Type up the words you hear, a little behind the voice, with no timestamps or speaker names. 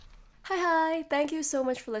Hi, thank you so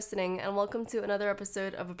much for listening, and welcome to another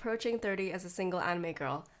episode of Approaching 30 as a Single Anime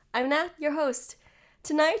Girl. I'm Nat, your host.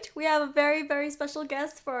 Tonight, we have a very special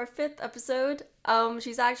guest for our fifth episode.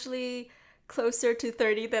 She's actually closer to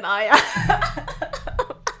 30 than I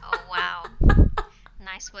Oh, wow.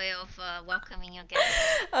 Nice way of welcoming your guest.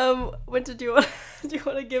 am. Winter, do you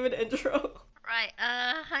want to give an intro? Right.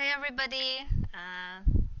 Hi, everybody.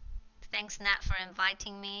 Thanks, Nat, for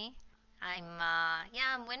inviting me.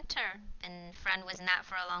 I'm Winter. Been friend with Nat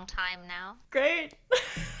for a long time now. Great.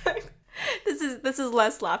 This is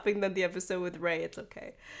less laughing than the episode with Ray. It's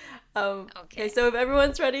okay. Okay, Okay. so if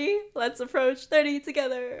everyone's ready, let's approach 30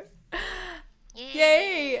 together. Yay!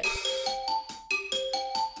 Yay!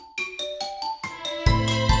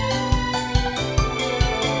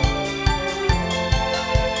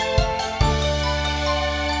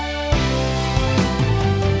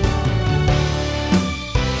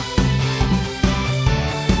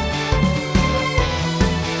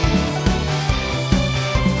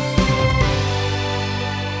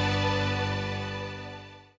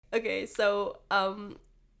 Okay, so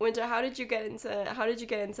Winter, how did you get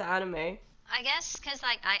into anime? I guess because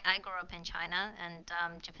I grew up in China and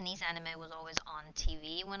Japanese anime was always on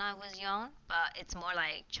TV when I was young, but it's more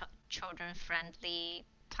like children friendly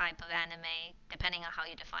type of anime, depending on how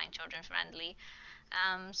you define children friendly.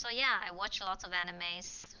 So yeah, I watched lots of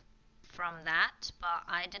animes from that, but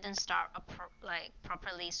I didn't start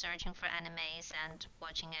properly searching for animes and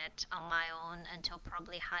watching it on my own until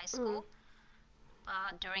probably high Mm, school.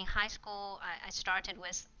 During high school, I started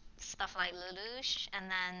with stuff like Lelouch and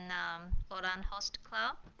then Oran Host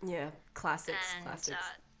Club, yeah, classics, and classics.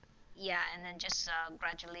 yeah, and then just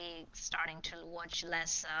gradually starting to watch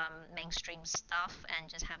less mainstream stuff and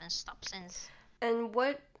just haven't stopped since. And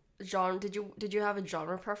what genre did you have a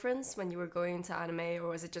genre preference when you were going into anime, or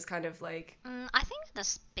was it just kind of like, I think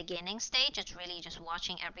this beginning stage is really just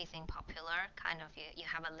watching everything popular. Kind of you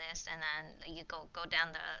have a list and then you go down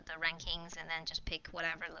the rankings and then just pick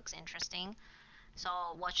whatever looks interesting. So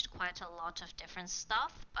watched quite a lot of different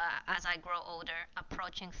stuff. But as I grow older,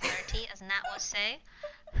 approaching 30, as Nat would say,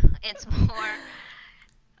 it's more.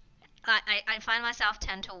 I find myself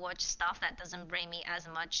tend to watch stuff that doesn't bring me as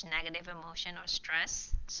much negative emotion or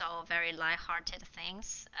stress. So very light-hearted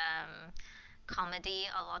things. Comedy,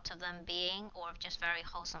 a lot of them being, or just very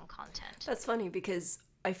wholesome content. that's funny because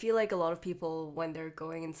I feel like a lot of people when they're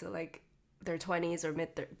going into like their 20s or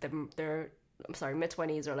their I'm sorry, mid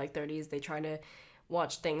 20s or like 30s, they try to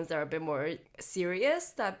watch things that are a bit more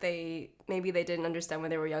serious that they didn't understand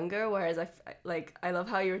when they were younger. Whereas like I love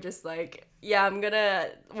how you're just like, yeah, I'm gonna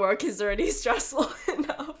work is already stressful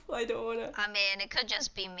enough. I don't wanna. I mean, it could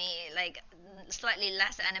just be me, like slightly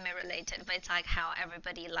less anime related, but it's like how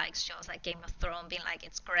everybody likes shows like Game of Thrones, being like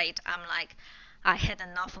it's great. I'm like, I had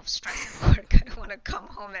enough of stress at work. I want to come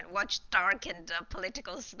home and watch dark and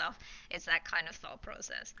political stuff. It's that kind of thought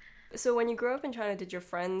process. So when you grew up in China, did your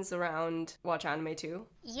friends around watch anime too?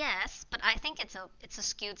 Yes, but I think it's a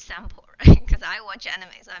skewed sample, right? Because I watch anime,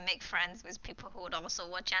 so I make friends with people who would also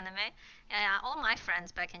watch anime. Yeah, all my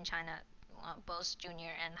friends back in China, both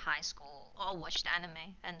junior and high school, all watched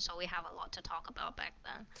anime, and so we have a lot to talk about back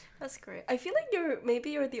then. That's great. I feel like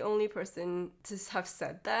you're the only person to have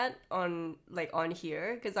said that on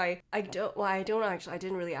here because I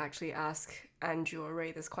didn't really actually ask Andrew or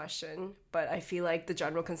Ray this question, but I feel like the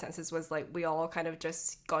general consensus was like we all kind of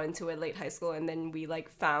just got into it late high school and then we like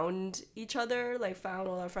found each other, like found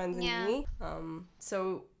all our friends in Yeah. uni.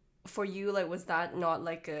 So for you, like was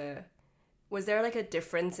there like a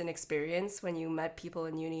difference in experience when you met people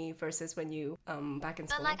in uni versus when you back in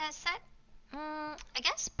But like school? I said, I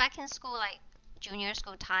guess back in school, like junior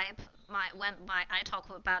school type, my I talk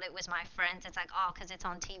about it with my friends. It's like, oh, because it's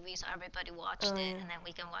on TV, so everybody watched Oh it, yeah. and then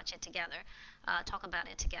we can watch it together, talk about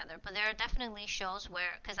it together. But there are definitely shows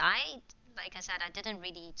where, because like I said, I didn't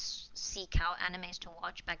really seek out animes to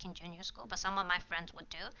watch back in junior school, but some of my friends would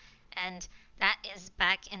do, and that is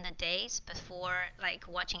back in the days before like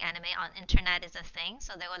watching anime on internet is a thing.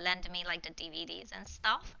 So they would lend me like the DVDs and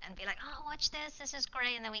stuff and be like, "Oh, watch this. This is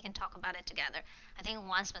great." And then we can talk about it together. I think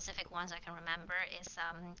one specific ones I can remember is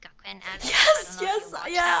Gakuen Atlas. I don't Yes, know if you yes, watched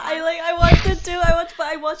yeah. that one. I watched it too. Yes.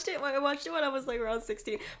 I watched it when I was like around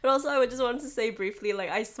 16. But also, I would just wanted to say briefly,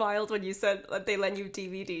 like I smiled when you said that they lend you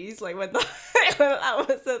DVDs, like when when that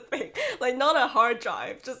was a thing, like not a hard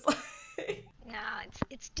drive, just like. Yeah,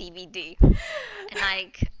 it's DVD. And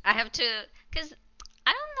like I have to, cause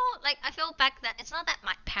I don't know, like I feel back then it's not that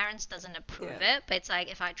my parents doesn't approve Yeah. it, but it's like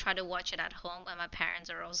if I try to watch it at home when my parents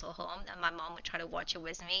are also home, then my mom would try to watch it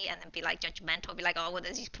with me and then be like judgmental, be like, oh, what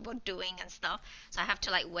are these people doing and stuff. So I have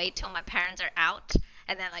to like wait till my parents are out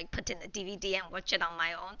and then like put in the DVD and watch it on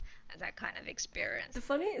my own. That kind of experience. The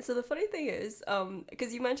funny thing is,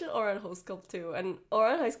 because you mentioned Oran Host Club too, and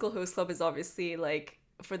Oran High School Host Club is obviously like,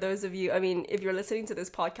 for those of you, I mean, if you're listening to this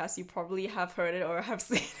podcast, you probably have heard it or have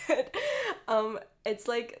seen it. It's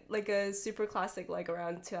like a super classic, like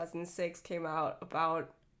around 2006 came out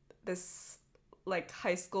about this like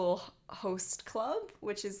high school host club,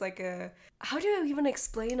 which is like a, how do I even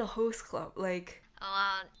explain a host club? Like,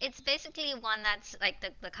 It's basically one that's like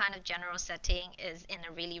the kind of general setting is in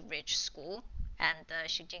a really rich school, and the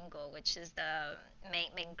Shujingo, which is the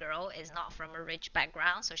main girl, is not from a rich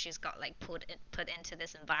background, so she's got like put into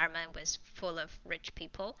this environment with full of rich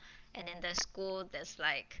people, and in the school there's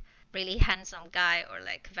like really handsome guy or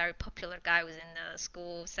like very popular guy who's in the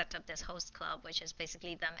school set up this host club, which is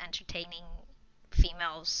basically them entertaining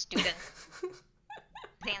female students.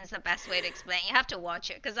 I think it's the best way to explain. You have to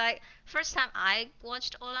watch it because first time I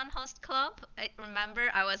watched Olan Host Club, I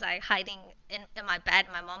remember I was like hiding in my bed.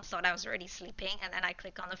 My mom thought I was already sleeping, and then I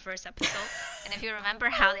click on the first episode. And if you remember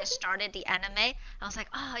how they started the anime, I was like,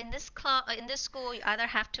 oh, in this club, in this school, you either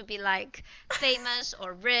have to be like famous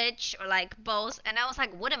or rich or like both. And I was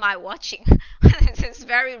like, what am I watching? This is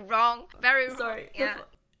very wrong. Very wrong. sorry, Yeah.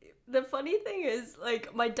 the funny thing is,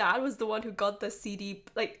 like, my dad was the one who got the CD.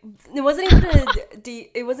 Like, it wasn't even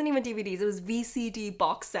it wasn't even DVDs. It was VCD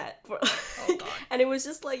box set for, Oh God. and it was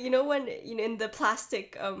just like, you know, when, you know, in the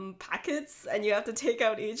plastic packets, and you have to take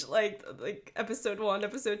out each like episode 1,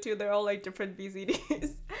 episode 2. They're all like different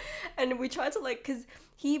VCDs, and we tried to, like, because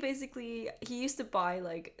he used to buy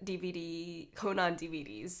like Conan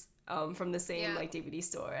DVDs from the same like DVD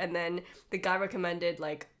store, and then the guy recommended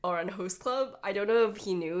like Oran Host Club. I don't know if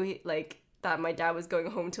he knew like that my dad was going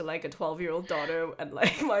home to like a 12-year-old daughter and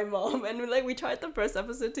like my mom, and like we tried the first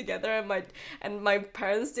episode together, and my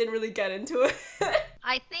parents didn't really get into it.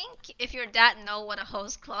 I think if your dad know what a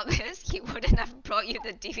host club is, he wouldn't have brought you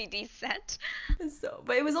the DVD set. So,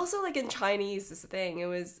 but it was also like in Chinese. This thing. It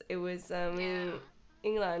was in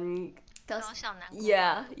England. 高校南国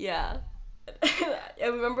Yeah. I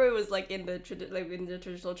remember it was like in the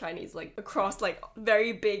traditional Chinese, like across, like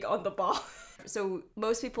very big on the ball. So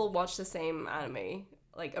most people watch the same anime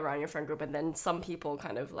like around your friend group, and then some people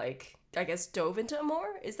kind of like, I guess, dove into it more.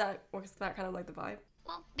 Was that kind of like the vibe?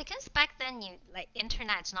 Well, because back then you like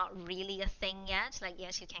internet's not really a thing yet. Like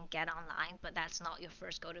yes, you can get online, but that's not your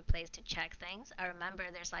first go-to place to check things. I remember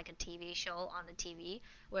there's like a TV show on the TV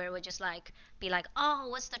where it would just like be like, oh,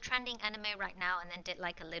 what's the trending anime right now, and then did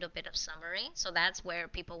like a little bit of summary. So that's where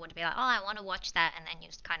people would be like, oh, I want to watch that, and then you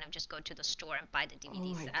kind of just go to the store and buy the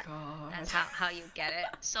DVD Oh my set. God. That's how you get it.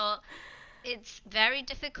 So it's very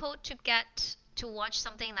difficult to get to watch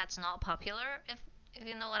something that's not popular if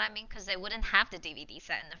you know what I mean, because they wouldn't have the DVD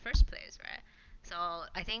set in the first place, right? So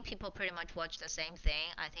I think people pretty much watch the same thing.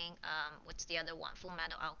 I think what's the other one? Full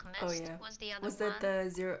Metal Alchemist Oh yeah. was the other Was one. that the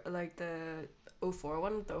zero, like the 04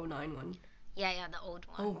 one, the 09 one? Yeah, the old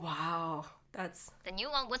one. Oh wow, that's The new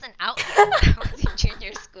one wasn't out yet. I was in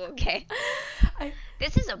junior school, okay? I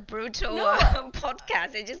This is a brutal No.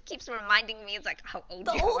 podcast. It just keeps reminding me it's like how old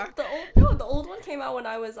the you old are. the old no the old one came out when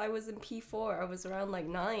I was in P4. I was around like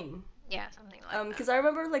 9. Yeah, something like Because I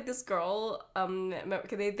remember like this girl,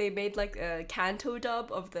 they made like a Kanto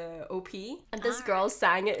dub of the OP, and this girl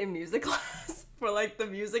sang it in music class for like the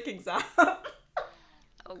music exam. that.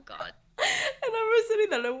 Oh God. And I was sitting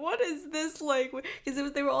there like, what is this like?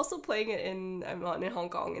 Because they were also playing it in Hong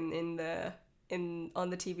Kong, and on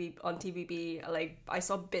the TV on TVB. Like I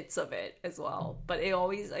saw bits of it as well, but it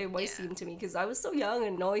always seemed to me, because I was so young,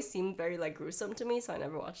 and it always seemed very like gruesome to me, so I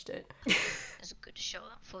never watched it. It's a good show.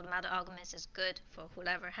 Full Metal Alchemist is good for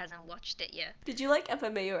whoever hasn't watched it yet. Did you like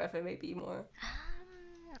FMA or FMAB more?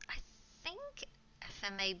 I think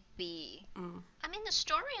FMAB. Mm. I mean, the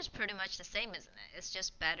story is pretty much the same, isn't it? It's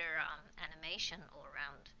just better animation all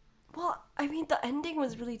around. Well, I mean, the ending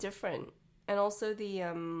was really different. And also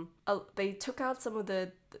they took out some of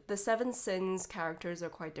the Seven Sins characters are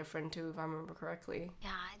quite different too, if I remember correctly. Yeah,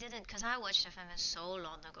 I didn't, because I watched FMA so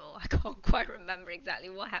long ago. I can't quite remember exactly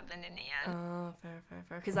what happened in the end. Oh,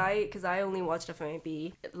 fair. Because I only watched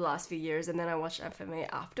FMAB the last few years, and then I watched FMA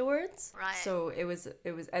afterwards. Right. So it was,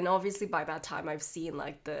 and obviously by that time I've seen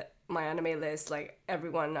like my anime list, like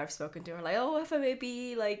everyone I've spoken to are like, oh,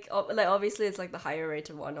 FMAB, like obviously it's like the higher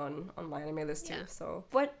rated one on my anime list too. Yeah. So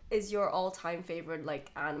what is your all-time favorite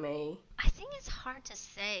like anime? I think it's hard to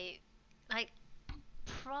say. Like,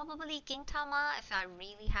 probably Gintama, if I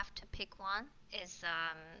really have to pick one, is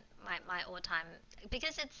my all-time,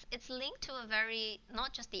 because it's linked to a very,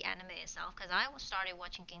 not just the anime itself, because I started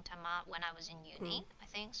watching Gintama when I was in uni. I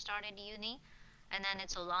think started uni, and then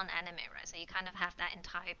it's a long anime, right? So you kind of have that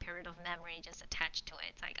entire period of memory just attached to it.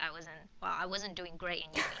 It's like I wasn't doing great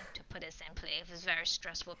in uni, to put it simply. It was a very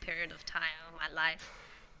stressful period of time of my life.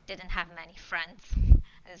 Didn't have many friends.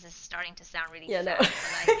 This is starting to sound really Yeah, no.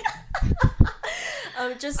 sad,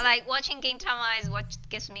 Just but like watching Gintama is what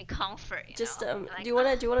gives me comfort, just Like, do you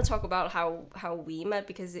wanna talk about how we met,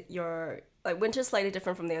 because you're like Winter's slightly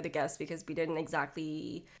different from the other guests because we didn't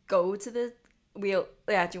exactly go to the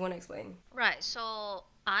yeah, do you want to explain? right, so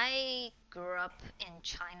I grew up in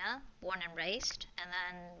China, born and raised, and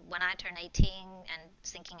then when I turned 18 and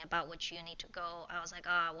thinking about which uni to go, I was like,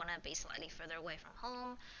 oh, I want to be slightly further away from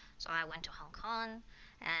home. So I went to Hong Kong,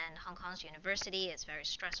 and Hong Kong's university is very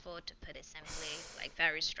stressful, to put it simply, like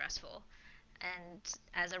very stressful. And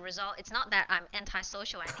as a result, it's not that I'm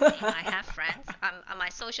antisocial or anything. I have friends. My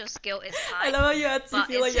social skill is I high, love how you had to but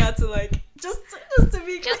feel like it's you had to like just to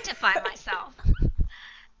be clear. justify myself.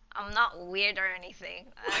 I'm not weird or anything,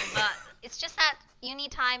 but it's just that uni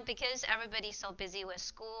time, because everybody's so busy with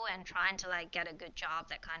school and trying to like get a good job,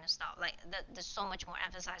 that kind of stuff. Like there's so much more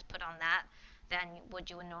emphasis put on that than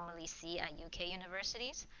what you would normally see at UK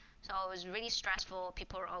universities. So it was really stressful.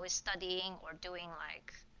 People were always studying or doing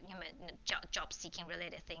like job seeking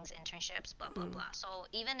related things, internships, blah blah blah. So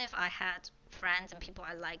even if I had friends and people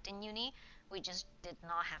I liked in uni, we just did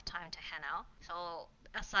not have time to hang out. So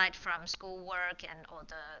aside from schoolwork and all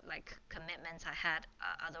the like commitments I had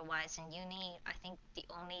otherwise in uni, I think the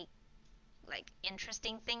only like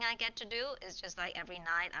interesting thing I get to do is just like every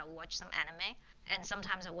night I watch some anime. And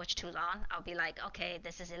sometimes I watch too long. I'll be like, okay,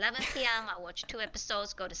 this is 11 p.m. I'll watch 2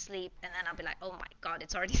 episodes, go to sleep, and then I'll be like, oh my god,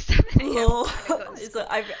 it's already 7 a.m. Lol. Time to go to It's school.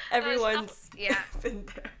 everyone's Yeah. been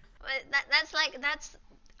there. But that's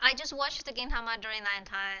I just watched the Gintama during that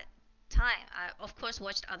entire time. I of course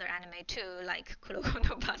watched other anime too, like Kuroko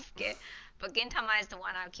no Basket, but Gintama is the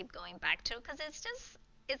one I keep going back to because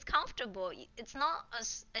it's comfortable. It's not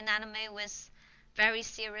an anime with very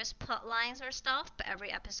serious plot lines or stuff, but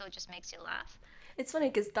every episode just makes you laugh. It's funny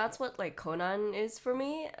because that's what like Conan is for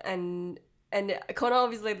me, and Conan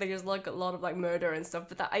obviously like, there's like a lot of like murder and stuff,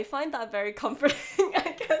 but that I find that very comforting.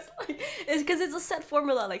 I guess like it's because it's a set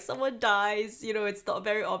formula. Like someone dies, it's not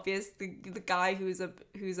very obvious. The guy who's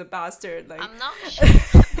a bastard. Like I'm not sure.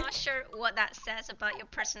 I'm not sure what that says about your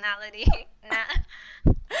personality.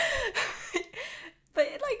 Nah. but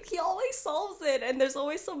like he always solves it, and there's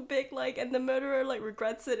always some big like, and the murderer like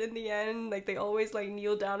regrets it in the end. Like they always like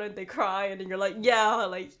kneel down and they cry, and then you're like yeah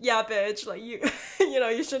bitch, like you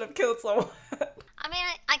you should have killed someone. I mean,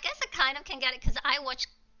 I guess I kind of can get it because I watched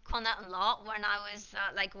Conan a lot when I was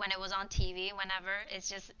like when it was on TV. Whenever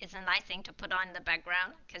it's a nice thing to put on in the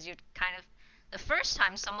background because you kind of the first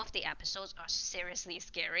time some of the episodes are seriously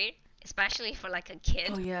scary, especially for like a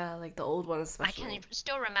kid. Oh yeah, like the old one I especially. can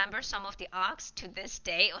still remember some of the arcs to this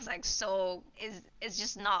day. It was like so it's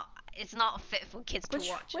just not it's not fit for kids to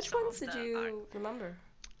watch. Which some ones of did the arcs. you remember?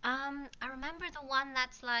 I remember the one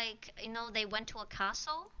that's like they went to a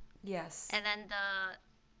castle Yes. and then the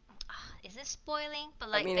is this spoiling? But I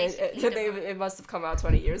like mean, basically it must have come out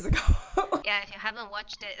 20 years ago. yeah, if you haven't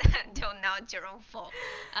watched it until now, it's your own fault.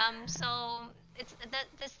 So it's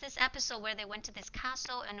this episode where they went to this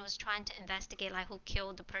castle and was trying to investigate like who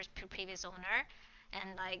killed the previous owner,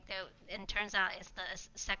 and like it turns out it's the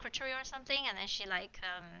secretary or something, and then she like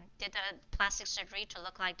did a plastic surgery to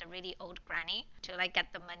look like the really old granny to like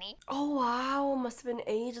get the money. Oh wow, must have been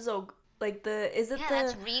ages ago. Like Yeah,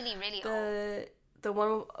 that's really really old. the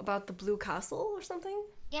one about the blue castle or something?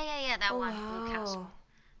 Yeah, that Oh one, Blue Castle. wow.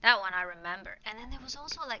 That one I remember. And then there was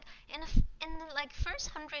also like in the like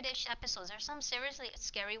first 100-ish episodes, there's some seriously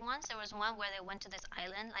scary ones. There was one where they went to this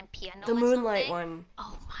island, like piano. The and Moonlight something. one.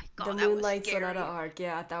 Oh my god, The that was Moonlight scary. Sonata arc.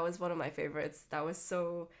 Yeah, that was one of my favorites. That was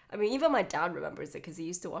so. I mean, even my dad remembers it because he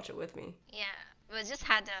used to watch it with me. Yeah, it just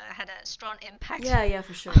had a strong impact. Yeah,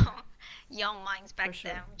 for sure. On young minds back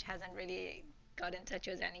sure. then, which hasn't really got in touch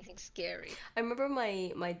with anything scary. I remember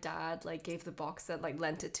my dad like gave the box set, like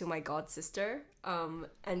lent it to my god sister, and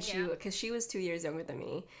because she was 2 years younger than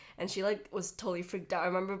me, and she like was totally freaked out. I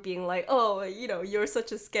remember being like, oh, you're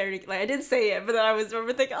such a scary, like I didn't say it, but then I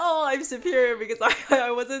remember thinking, oh, I'm superior because I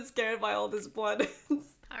wasn't scared by all this blood.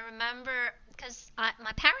 I remember because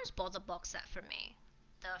my parents bought the box set for me,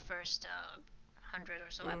 the first 100 or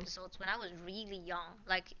so episodes when I was really young,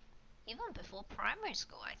 like even before primary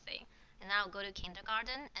school, I think. And then I'll go to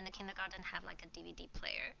kindergarten, and the kindergarten have like a DVD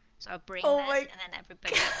player. So I'll bring Oh this, my. and then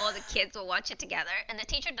everybody, all the kids will watch it together. And the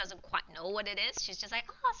teacher doesn't quite know what it is. She's just like,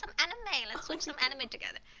 oh, some anime. Let's watch some anime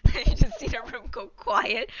together. You just see the room go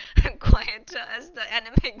quiet and quiet as the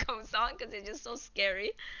anime goes on because it's just so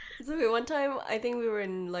scary. So okay, one time I think we were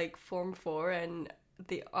in like form 4 and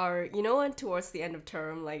you know when towards the end of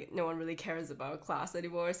term like no one really cares about class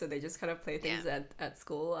anymore, so they just kind of play things Yeah. at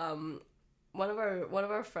school. One of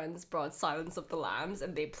our friends brought Silence of the Lambs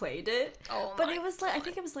and they played it. Oh But my it was like I god.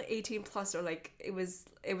 think it was like 18 plus, or like it was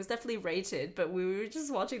definitely rated, but we were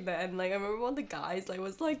just watching that and like I remember one of the guys like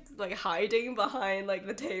was like hiding behind like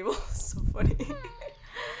the table. So funny.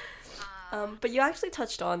 But you actually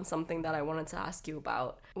touched on something that I wanted to ask you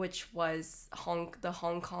about, which was the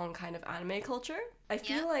Hong Kong kind of anime culture. I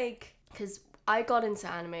feel Yeah. like, because I got into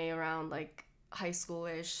anime around like high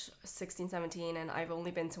school-ish, 16, 17, and I've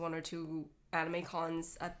only been to one or two anime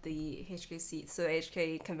cons at the HKC, so the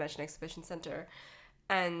HK Convention Exhibition Center,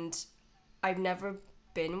 and I've never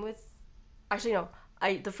been with, actually no,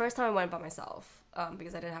 the first time I went by myself,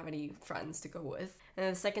 because I didn't have any friends to go with,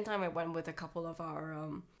 and the second time I went with a couple of our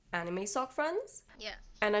anime sock friends, Yeah.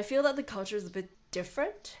 and I feel that the culture is a bit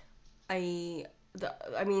different. I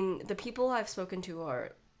mean the people I've spoken to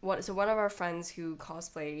are one of our friends who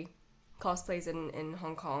cosplays in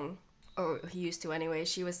Hong Kong, or he used to anyway.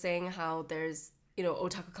 She was saying how there's,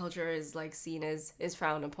 otaku culture is like seen as is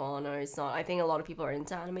frowned upon, or it's not. I think a lot of people are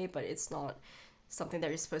into anime, but it's not something that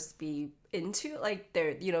you're supposed to be into. Like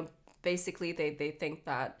they're, basically they think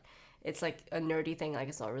that it's like a nerdy thing, like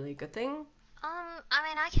it's not really a good thing. I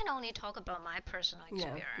mean, I can only talk about my personal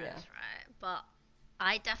Yeah, experience, yeah. right? But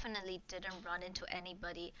I definitely didn't run into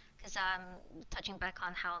anybody because touching back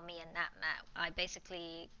on how me and Nat met. I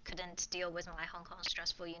basically couldn't deal with my Hong Kong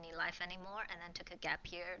stressful uni life anymore, and then took a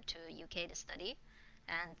gap year to UK to study,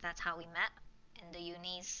 and that's how we met in the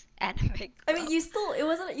uni's anime I mean, club.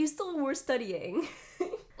 you still were studying.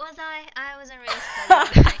 Was I? I wasn't really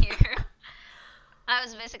studying that year. I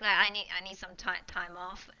was basically like, I need some time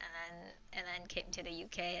off, and then came to the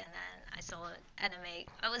UK, and then I saw anime.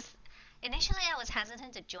 I was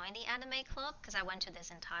hesitant to join the anime club because I went to this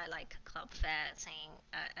entire like club fair thing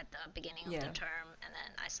at the beginning of Yeah. the term, and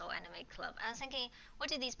then I saw anime club. I was thinking, what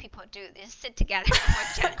do these people do? They just sit together and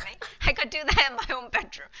watch anime. I could do that in my own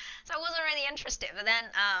bedroom, so I wasn't really interested. But then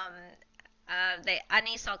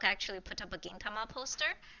Anisoka actually put up a Gintama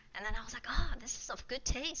poster, and then I was like, oh, this is of good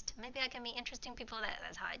taste. Maybe I can meet interesting people.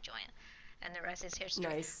 That's how I joined, and the rest is history.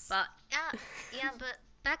 Nice. But yeah, but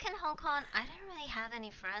back in Hong Kong, I didn't really have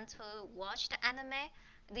any friends who watched anime.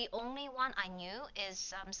 The only one I knew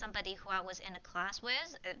is somebody who I was in a class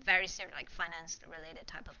with, a very serious, like finance related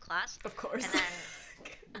type of class. Of course. And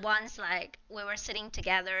then once, like, we were sitting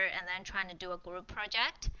together and then trying to do a group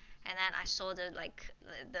project, and then I saw the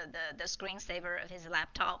screensaver of his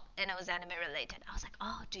laptop, and it was anime related. I was like,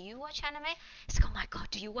 oh, do you watch anime? He's like, oh my god,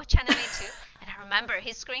 do you watch anime too? And I remember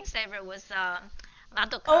his screensaver was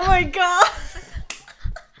Madoka. Oh my god.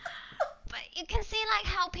 But you can see like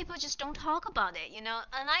how people just don't talk about it, you know.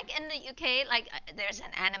 And like in the UK, like there's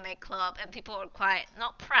an anime club, and people are quite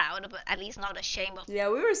not proud, but at least not ashamed Yeah,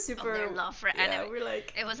 we were of super. their love for Yeah, anime. we're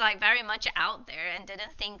like. It was like very much out there, and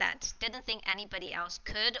didn't think anybody else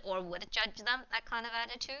could or would judge them, that kind of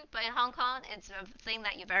attitude. But in Hong Kong, it's a thing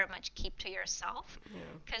that you very much keep to yourself, Yeah.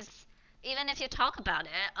 because even if you talk about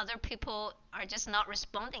it, other people are just not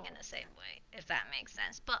responding in the same way, if that makes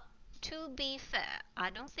sense. But to be fair, I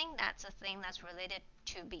don't think that's a thing that's related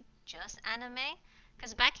to be just anime.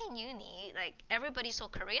 Because back in uni, like everybody's so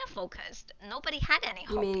career focused, nobody had any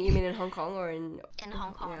You hobby mean in Hong Kong or in? in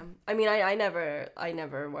Hong Kong. Yeah. I mean, I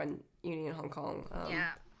never went uni in Hong Kong.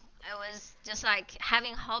 Yeah, it was just like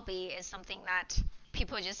having hobby is something that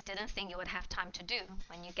people just didn't think you would have time to do.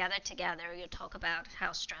 When you gather together, you talk about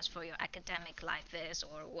how stressful your academic life is,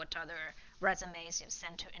 or what other resumes you've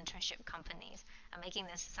sent to internship companies. I'm making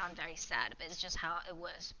this sound very sad, but it's just how it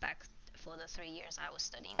was back for the 3 years I was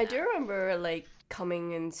studying. I do remember like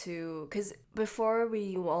coming into, because before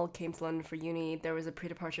we all came to London for uni, there was a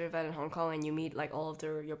pre-departure event in Hong Kong, and you meet like all of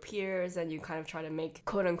your peers, and you kind of try to make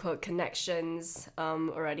quote unquote connections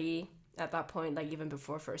already at that point, like even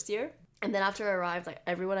before first year. And then after I arrived, like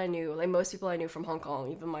everyone I knew, like most people I knew from Hong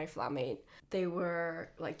Kong, even my flatmate, they were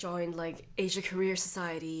like joined like Asia Career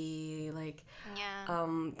Society, like Yeah.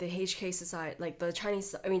 the HK Society, like the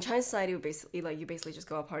Chinese. I mean, Chinese Society would basically like you basically just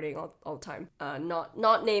go out partying all the time.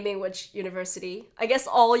 Not naming which university. I guess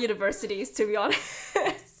all universities, to be honest.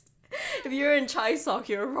 If you're in Chai Sok,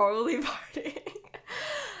 you're probably partying.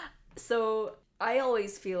 So I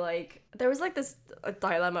always feel like there was like this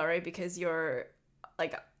dilemma, right? Because you're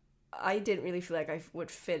like, I didn't really feel like I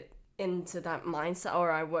would fit into that mindset,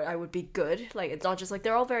 or I would be good. Like, it's not just like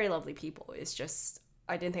they're all very lovely people. It's just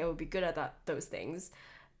I didn't think I would be good at those things.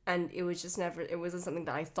 And it was just never, it wasn't something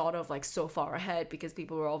that I thought of like so far ahead, because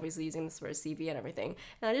people were obviously using this for a CV and everything.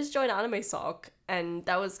 And I just joined Anime Sock, and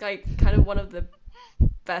that was like kind of one of the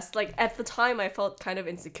best. Like, at the time I felt kind of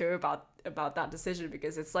insecure about that decision,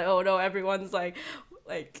 because it's like, oh no, everyone's like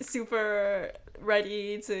super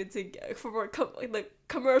ready to for more like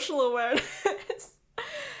commercial awareness.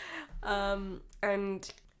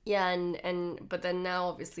 And yeah, and but then now,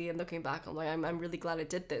 obviously, and looking back, I'm like, I'm really glad I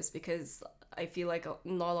did this, because I feel like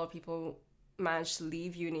not a lot of people manage to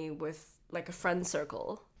leave uni with like a friend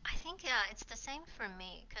circle. I think, yeah, it's the same for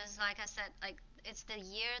me, because like I said, like it's the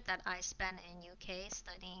year that I spent in UK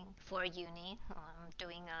studying for uni. I'm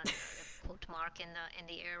doing a quote mark in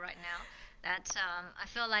the air right now. That I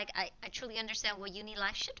feel like I truly understand what uni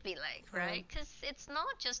life should be like, right? Because it's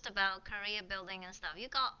not just about career building and stuff. You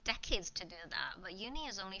got decades to do that, but uni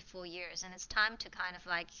is only 4 years, and it's time to kind of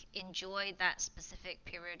like enjoy that specific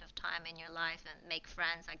period of time in your life and make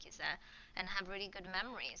friends, like you said, and have really good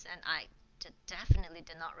memories. And I definitely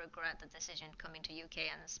did not regret the decision coming to UK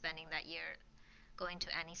and spending that year going to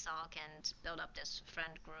AnySoc and build up this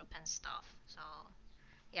friend group and stuff. So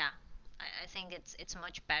yeah, I think it's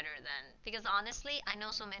much better than, because honestly, I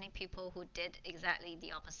know so many people who did exactly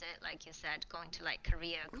the opposite, like you said, going to like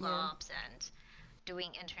career clubs and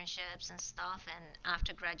doing internships and stuff. And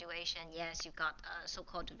after graduation, yes, you got a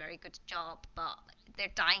so-called very good job, but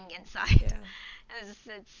they're dying inside. Yeah.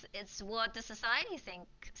 It's what the society think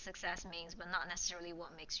success means, but not necessarily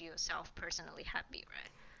what makes you yourself personally happy,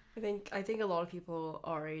 right? I think a lot of people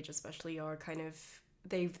our age especially are kind of,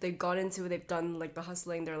 they've got into it, they've done like the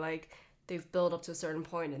hustling, they're like, they've built up to a certain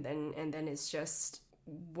point, and then it's just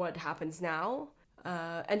what happens now.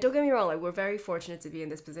 And don't get me wrong, like, we're very fortunate to be in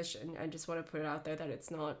this position. I just want to put it out there that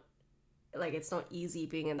it's not easy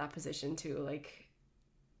being in that position to like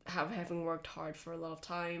having worked hard for a lot of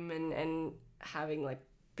time, and having like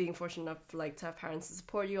being fortunate enough like to have parents to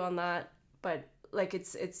support you on that. But like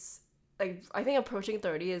it's like, I think approaching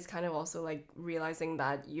 30 is kind of also like realizing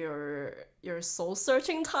that your soul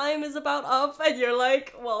searching time is about up, and you're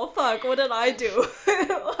like, well, fuck, what did I do in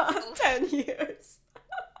the last 10 years?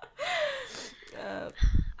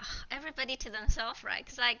 Everybody to themselves, right?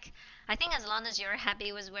 Because like I think as long as you're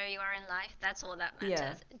happy with where you are in life, that's all that matters.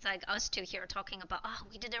 Yeah. It's like us two here talking about, oh,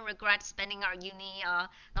 we didn't regret spending our uni,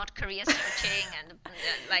 not career searching, and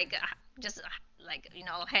like just like, you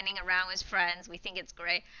know, hanging around with friends. We think it's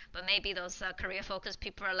great, but maybe those career focused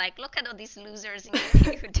people are like, look at all these losers in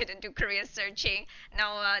uni who didn't do career searching,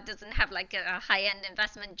 now doesn't have like a high end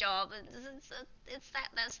investment job. It's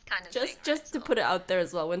that's kind of Just thing, right? to put it out there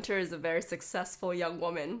as well, Winter is a very successful young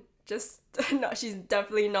woman. Just no, she's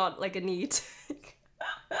definitely not like a NEET.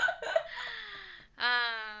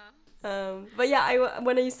 But yeah,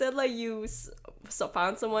 when you said like you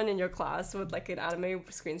found someone in your class with like an anime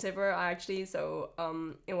screensaver, I actually,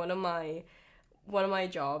 in one of my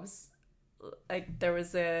jobs, like there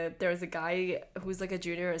was a guy who's like a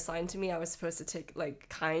junior assigned to me. I was supposed to take like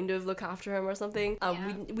kind of look after him or something.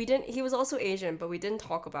 We didn't. He was also Asian, but we didn't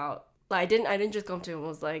talk about. Like, I didn't just come to him and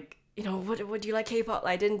was like, you know, what do you like K-pop?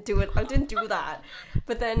 I didn't do it. I didn't do that.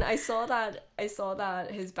 But then I saw that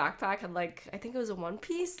his backpack had like, I think it was a One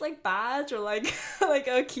Piece like badge or like like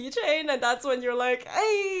a keychain, and that's when you're like,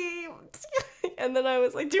 hey. And then I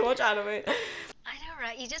was like, do you watch anime? I know,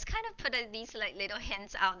 right? You just kind of put these like little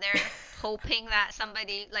hints out there, hoping that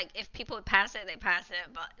somebody, like, if people pass it, they pass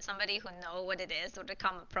it, but somebody who know what it is would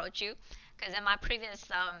come approach you. Because in my previous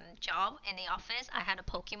job in the office, I had a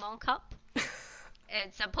Pokemon cup.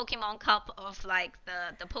 It's a Pokemon cup of like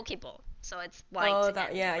the Pokeball, so it's white and red,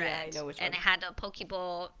 I know which one. and it had a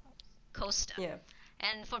Pokeball coaster. Yeah.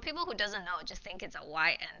 And for people who doesn't know, just think it's a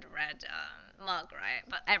white and red mug, right?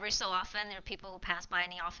 But every so often, there are people who pass by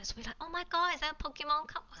in the office. We're like, "Oh my God, is that a Pokemon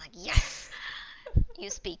cup?" I was like, "Yes, you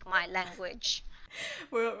speak my language."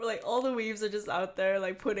 We're like, all the weebs are just out there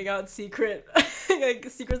like putting out secret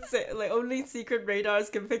like only secret radars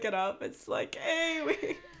can pick it up. It's like,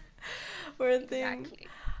 hey, we're a thing. Exactly.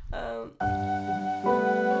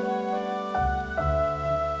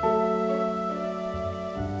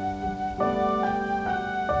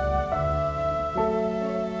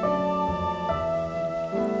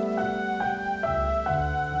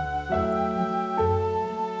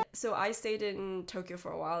 So I stayed in Tokyo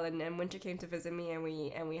for a while, and then Winter came to visit me, and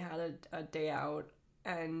we had a day out,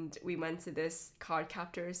 and we went to this card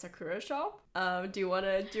captor Sakura shop. Do you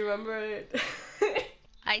remember it?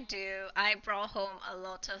 I do. I brought home a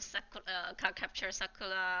lot of card capture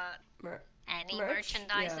Sakura any Merch? Yeah.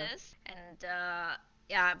 merchandises, and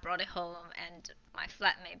yeah, I brought it home, and my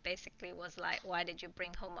flatmate basically was like, "Why did you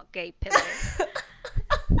bring home a gay pillow?"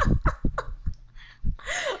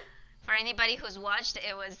 For anybody who's watched,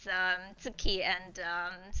 it was Tsuki and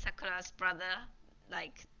Sakura's brother,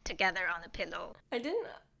 like together on a pillow. I didn't.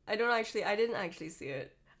 I didn't actually see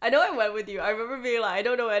it. I know I went with you. I remember being like, I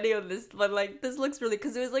don't know any of this, but like this looks really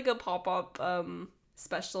because it was like a pop up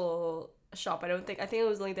special shop. I think it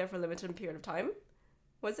was only there for a limited period of time.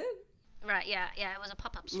 Was it? Right? Yeah, yeah. It was a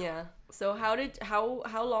pop-up store. Yeah. So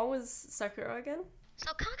how long was Sakura again?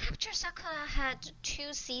 So Card Capture Sakura had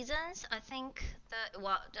 2 seasons. I think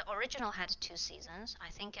the original had 2 seasons. I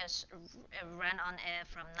think it ran on air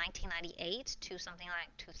from 1998 to something like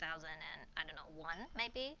 2000 and I don't know 1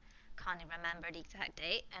 maybe. Can't even remember the exact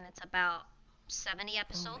date. And it's about 70 Oh my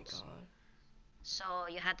episodes. god. So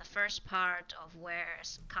you had the first part of where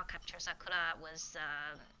Card Capture Sakura was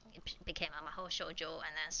became a Mahou Shoujo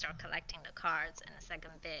and then start collecting the cards. And the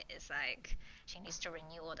second bit is like she needs to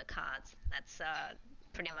renew all the cards. That's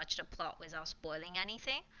pretty much the plot without spoiling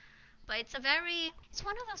anything. But it's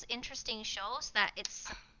one of those interesting shows that it's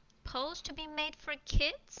supposed to be made for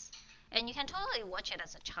kids. And you can totally watch it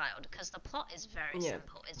as a child because the plot is very Yeah.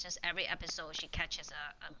 simple. It's just every episode she catches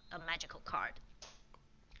a magical card.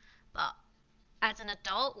 But as an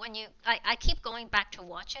adult, I keep going back to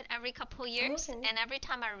watch it every couple years, Okay. and every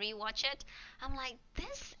time I rewatch it, I'm like,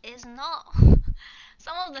 this is not.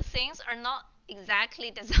 Some of the things are not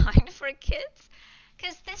exactly designed for kids.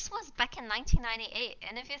 Because this was back in 1998,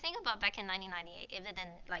 and if you think about back in 1998, even in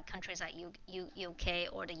like countries like UK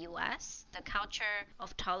or the US, the culture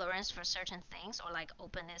of tolerance for certain things or like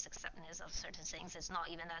openness, acceptance of certain things is not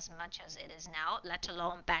even as much as it is now, let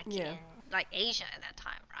alone back Yeah. in like Asia at that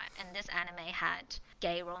time, right? And this anime had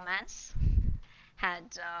gay romance,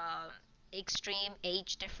 had extreme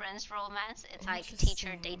age difference romance. It's like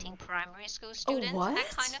teacher dating Interesting. primary school Oh, students, that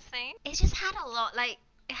kind what? of thing. It just had a lot, like,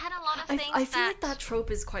 it had a lot of I things feel like that, that trope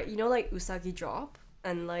is quite, like Usagi Drop,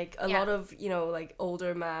 and like a yeah. lot of, like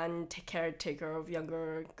older man take caretaker of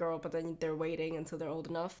younger girl, but then they're waiting until they're old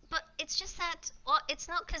enough. But it's just that, well, it's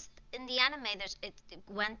not because in the anime it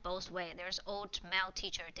went both way. There's old male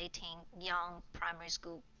teacher dating young primary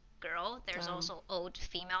school girl. There's Damn. also old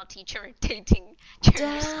female teacher dating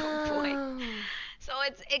junior school boy. Damn. So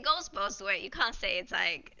it goes both ways. You can't say it's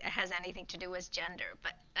like it has anything to do with gender.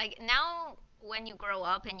 But like now when you grow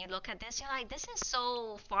up and you look at this, you're like, this is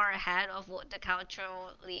so far ahead of what the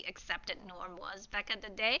culturally accepted norm was back in the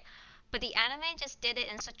day. But the anime just did it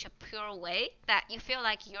in such a pure way that you feel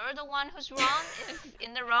like you're the one who's wrong if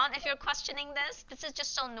in the wrong if you're questioning this. This is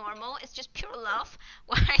just so normal. It's just pure love.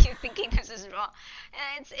 Why are you thinking this is wrong?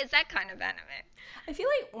 And it's that kind of anime. I feel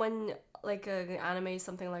like when like an anime,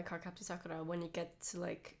 something like Cardcaptor Sakura, when you get to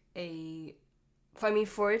like I mean,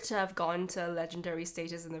 for it to have gone to legendary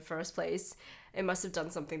status in the first place, it must have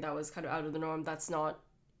done something that was kind of out of the norm. That's not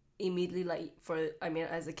immediately like for. I mean,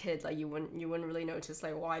 as a kid, like you wouldn't really notice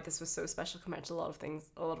like why this was so special compared to a lot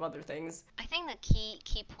of other things. I think the key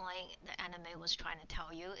point the anime was trying to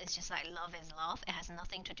tell you is just like love is love. It has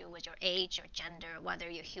nothing to do with your age or gender, whether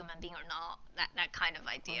you're a human being or not. That kind of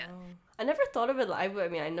idea. Oh. I never thought of it live. I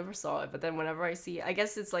mean, I never saw it, but then whenever I see, I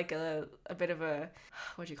guess it's like a bit of a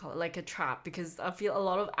what do you call it? Like a trap because I feel a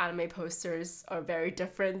lot of anime posters are very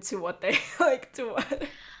different to what they like to what.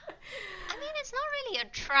 I mean, it's not really a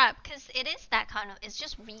trap because it is that kind of. It's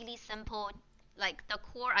just really simple. Like the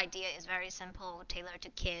core idea is very simple, tailored to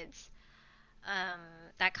kids, um,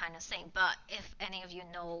 that kind of thing. But if any of you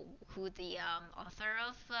know who the author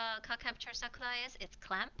of Card Capture Sakura is, it's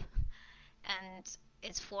Clamp, and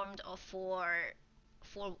it's formed of four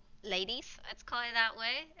ladies. Let's call it that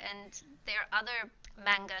way. And their other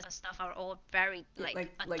mangas and stuff are all very like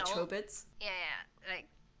Like adult. Chobits. Yeah, yeah. Like,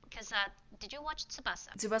 because did you watch Tsubasa?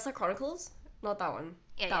 Tsubasa Chronicles? Not that one.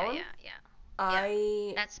 Yeah, That yeah, one? yeah, yeah. Yeah,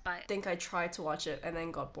 I that's by think I tried to watch it and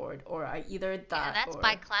then got bored, or I either yeah, that that's or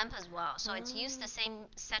by Clamp as well. So it's used the oh, same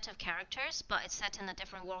set of characters, but it's set in a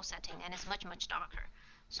different world setting, and it's much darker.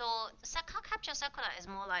 So Capture Sakura is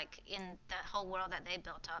more like in the whole world that they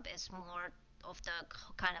built up is more of the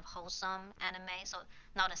kind of wholesome anime. So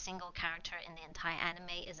not a single character in the entire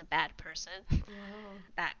anime is a bad person. wow.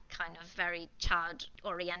 That kind of very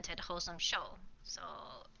child-oriented, wholesome show. So,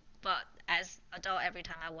 but as adult, every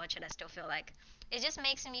time I watch it, I still feel like it just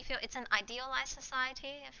makes me feel it's an idealized society,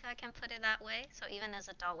 if I can put it that way. So even as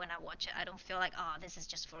an adult, when I watch it, I don't feel like, oh, this is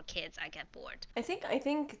just for kids. I get bored. I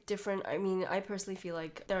think different. I mean, I personally feel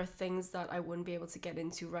like there are things that I wouldn't be able to get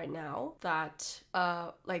into right now that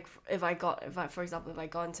like if I for example if I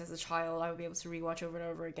got into as a child, I would be able to rewatch over and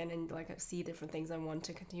over again and like see different things and want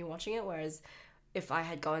to continue watching it, whereas if I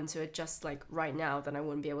had gone into it just like right now, then I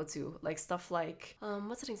wouldn't be able to. Like stuff like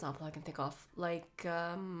what's an example I can think of? Like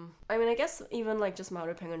I mean, I guess even like just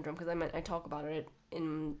Maoru Penguin Drum, because I talk about it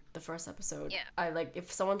in the first episode. Yeah. I like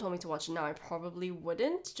if someone told me to watch it now, I probably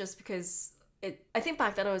wouldn't, just because I think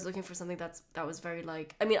back then I was looking for something that was very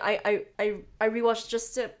like, I mean, I rewatched,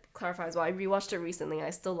 just to clarify as well, I rewatched it recently and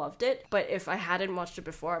I still loved it, but if I hadn't watched it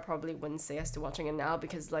before, I probably wouldn't say yes to watching it now,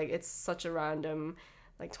 because like it's such a random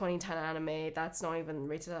like 2010 anime that's not even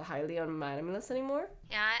rated that highly on my anime list anymore.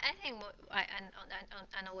 Yeah, I think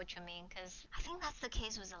I know what you mean, because I think that's the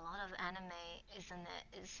case with a lot of anime, isn't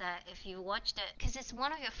it? Is that if you watched it, because it's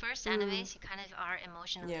one of your first animes, you kind of are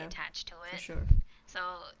emotionally Yeah, attached to for it. sure. So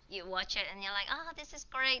you watch it and you're like, oh, this is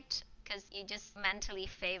great, because you just mentally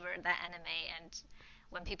favor that anime. And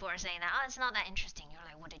when people are saying that, oh, it's not that interesting, you're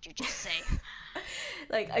like, what did you just say?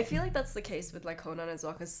 Like I feel like that's the case with like Conan as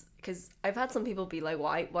well, because I've had some people be like,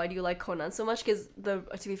 why do you like Conan so much? Because the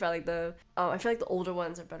to be fair, like the I feel like the older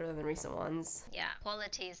ones are better than the recent ones. Yeah,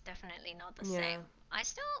 quality is definitely not the Yeah. same.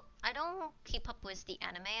 I don't keep up with the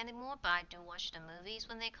anime anymore, but I do watch the movies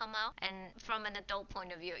when they come out. And from an adult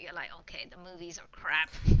point of view, you're like, okay, the movies are crap,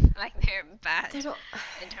 like they're bad They don't.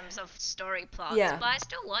 in terms of story plots. Yeah. But I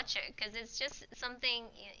still watch it because it's just something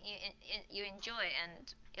you enjoy,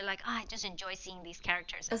 and you're like, oh, I just enjoy seeing these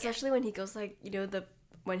characters again. Especially when he goes like, the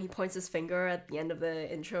when he points his finger at the end of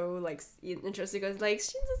the intro, like intro, so he goes like,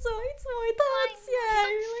 "Shinzo, it's my thoughts." Yeah,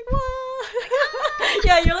 and you're like, what?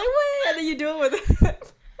 Yeah, you're like, what? And then you do it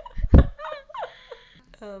with.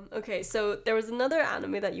 Okay, so there was another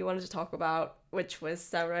anime that you wanted to talk about, which was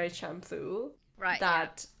Samurai Champloo, Right.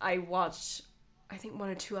 that I watched, I think 1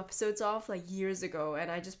 or 2 episodes of like years ago,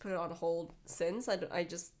 and I just put it on hold since. I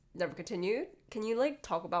just never continued. Can you like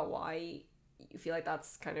talk about why you feel like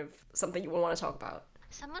that's kind of something you would want to talk about?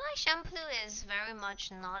 Samurai Champloo is very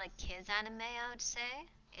much not a kids anime, I would say.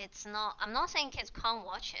 It's not. I'm not saying kids can't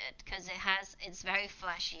watch it because it's very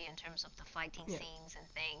flashy in terms of the fighting Yeah. scenes and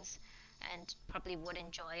things, and probably would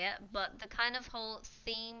enjoy it. But the kind of whole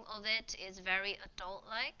theme of it is very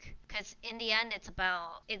adult-like, because in the end, it's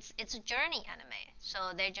a journey anime.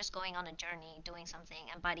 So they're just going on a journey, doing something,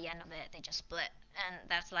 and by the end of it, they just split, and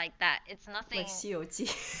that's like that. It's nothing. Like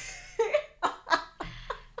Shioji.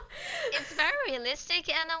 It's very realistic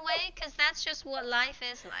in a way, because that's just what life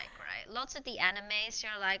is like, right? Lots of the animes,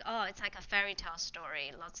 you're like, oh, it's like a fairy tale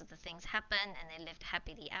story. Lots of the things happen and they lived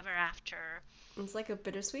happily ever after. It's like a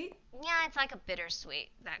bittersweet. Yeah, it's like a bittersweet,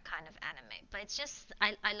 that kind of anime. But it's just,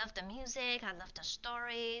 I love the music, I love the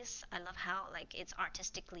stories, I love how like it's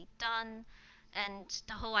artistically done. And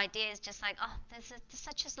the whole idea is just like, oh, this is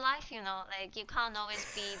such as life, like you can't always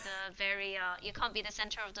be you can't be the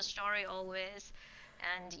center of the story always,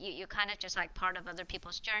 and you kind of just like part of other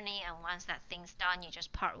people's journey, and once that thing's done, you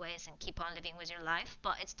just part ways and keep on living with your life,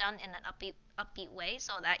 but it's done in an upbeat way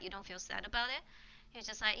so that you don't feel sad about it. You're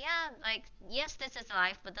just like, yeah, like, yes, this is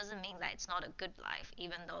life, but doesn't mean that it's not a good life,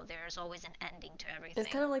 even though there's always an ending to everything.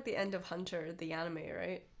 It's kind of like the end of Hunter, the anime,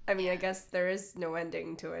 right? I mean, I Yeah. guess there is no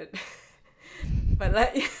ending to it. But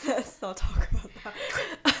let's not talk about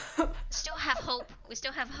that. Still have hope. We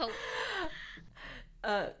still have hope.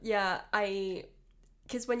 Yeah,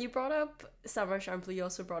 because when you brought up Samurai Champloo, you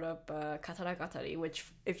also brought up Katara Katari, which,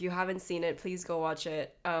 if you haven't seen it, please go watch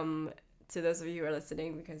it. To those of you who are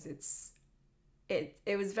listening, because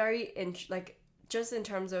it was very like, just in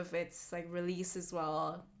terms of its like release as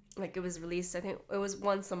well. Like, it was released, I think it was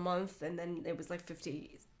once a month, and then it was like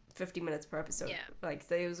 50 minutes per episode. Yeah. Like,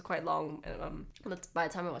 so it was quite long. But by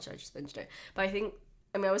the time I watched it, I just binged it. But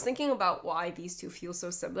I mean, I was thinking about why these two feel so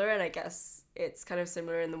similar, and I guess it's kind of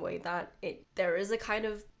similar in the way that there is a kind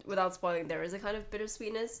of, without spoiling, there is a kind of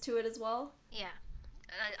bittersweetness to it as well. Yeah.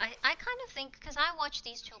 I kind of think, because I watched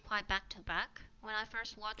these two quite back to back when I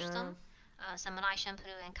first watched them, Samurai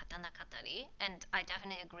Champloo and Katana Katari, and I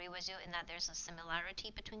definitely agree with you in that there's a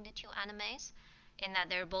similarity between the two animes, in that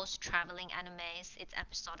they're both traveling animes. It's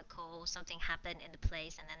episodical, something happened in the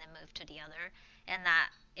place and then they move to the other, and that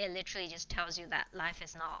it literally just tells you that life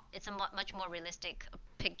is not, it's a much more realistic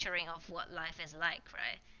picturing of what life is like,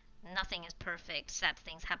 right? Nothing is perfect, sad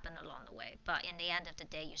things happen along the way, but in the end of the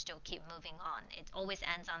day, you still keep moving on. It always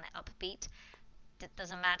ends on an upbeat. It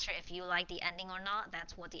doesn't matter if you like the ending or not,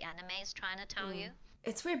 that's what the anime is trying to tell you.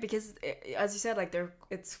 It's weird because, as you said, like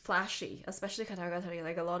it's flashy, especially Katagatari.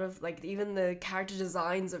 Like a lot of like even the character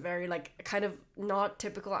designs are very like kind of not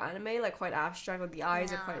typical anime, like quite abstract. Like the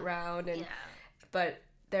eyes are quite round, and but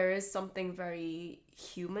there is something very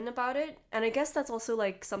human about it, and I guess that's also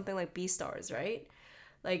like something like Beastars, right?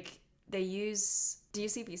 Like they use. Do you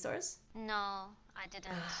see Beastars? No, I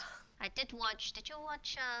didn't. I did watch. Did you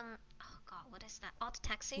watch? Oh God, what is that? Odd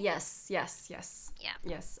Taxi. Yes. Yeah.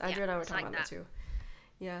 Yes. Andrew and I were talking about that too.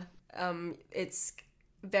 Yeah. It's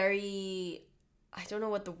very. I don't know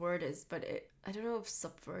what the word is, but I don't know if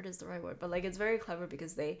subvert is the right word, but like it's very clever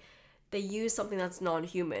because they use something that's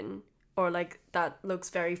non-human or like that looks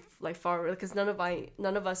very like far, because none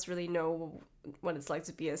of us really know what it's like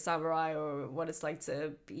to be a samurai or what it's like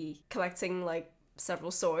to be collecting like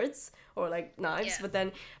several swords or like knives, but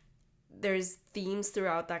then there's themes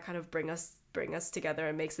throughout that kind of bring us together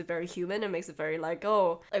and makes it very human and makes it very like,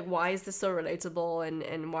 oh, like why is this so relatable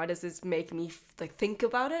and why does this make me like think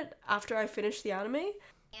about it after I finish the anime?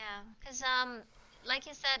 Yeah, because like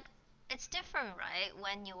you said, it's different, right?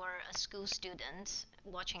 When you were a school student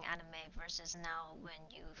watching anime versus now when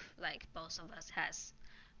you've like both of us has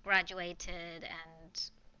graduated and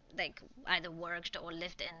like either worked or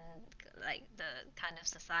lived in like the kind of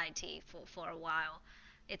society for a while.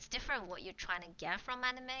 It's different what you're trying to get from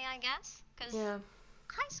anime, I guess. Because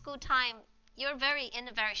high school time, you're in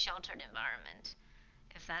a very sheltered environment,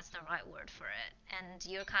 if that's the right word for it. And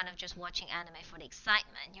you're kind of just watching anime for the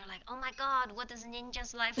excitement. You're like, oh my god, what does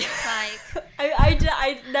ninja's life look like?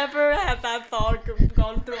 I never had that thought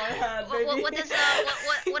gone through my head.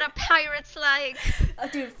 What are pirates like?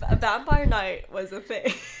 Dude, Vampire Night was a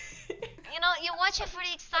thing. You know, you watch it for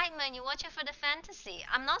the excitement, you watch it for the fantasy.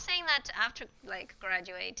 I'm not saying that after like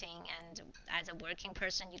graduating and as a working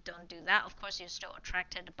person you don't do that. Of course you're still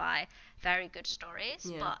attracted by very good stories,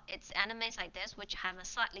 but it's animes like this which have a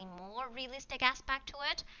slightly more realistic aspect to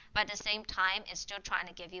it, but at the same time it's still trying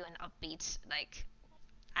to give you an upbeat like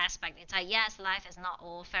aspect. It's like, yes, life is not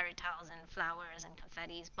all fairy tales and flowers and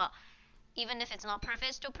confettis, but even if it's not perfect,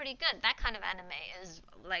 it's still pretty good. That kind of anime is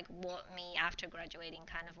like what me after graduating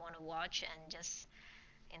kind of want to watch and just,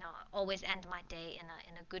 you know, always end my day in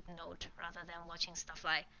a good note rather than watching stuff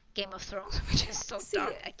like Game of Thrones, which is so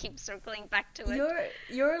dark. I keep circling back to it.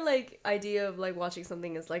 Your like idea of like watching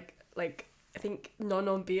something is like I think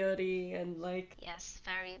non-beauty and like yes,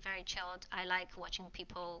 very very chilled. I like watching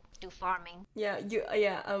people do farming.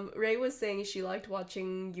 Ray was saying she liked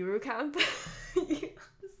watching Eurocamp.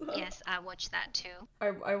 Yes, I watched that too.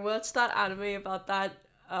 I watched that anime about that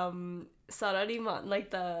Sarariman, like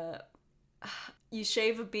the you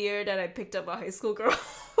shave a beard and I picked up a high school girl.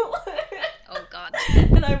 Oh god.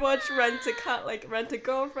 And I watched Rent a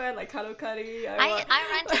Girlfriend, like Kanokari. I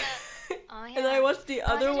rented a oh yeah. And I watched the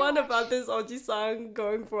other one about this Oji-san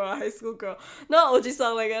going for a high school girl. Not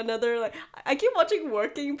Oji-san, like another like I keep watching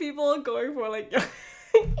working people going for like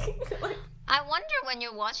like I wonder when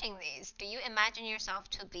you're watching these, do you imagine yourself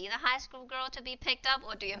to be the high school girl to be picked up,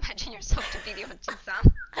 or do you imagine yourself to be the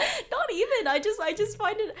Oji-san? Not even. I just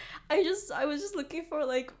find it. I was just looking for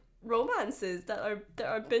like romances that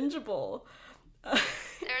are bingeable.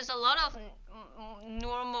 There's a lot of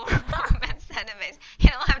normal romance animes. You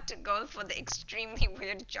don't have to go for the extremely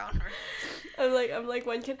weird genre. I'm like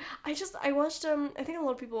when can I watched I think a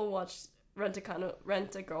lot of people watched Rent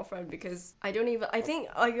a Girlfriend because I think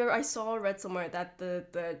I read somewhere that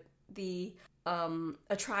the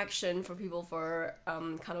attraction for people for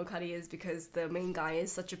Kanokari is because the main guy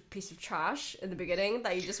is such a piece of trash in the beginning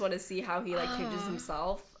that you just want to see how he like changes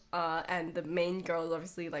himself, and the main girl is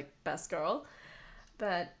obviously like best girl,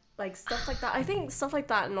 but like stuff like that. I think stuff like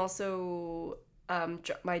that, and also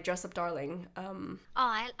My Dress Up Darling.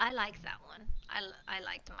 I like that one. I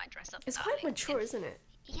liked My Dress Up. It's Darling. quite mature, isn't it?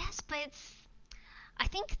 Yes, but I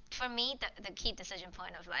think for me the key decision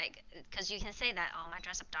point of like, because you can say that, oh, My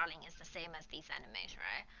Dress Up Darling is the same as these animes,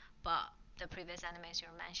 right? But the previous animes you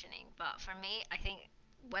were mentioning. But for me, I think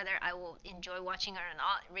whether I will enjoy watching it or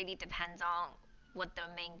not really depends on what the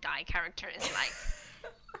main guy character is like.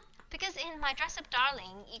 Because in My Dress Up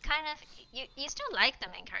Darling, you kind of you still like the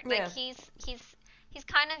main character. Yeah. Like he's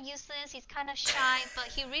kind of useless, he's kind of shy, but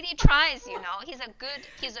he really tries, you know. He's a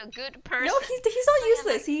good person. No, he's not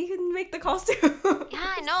useless. He can make the costume.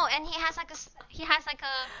 Yeah, I know, and he has like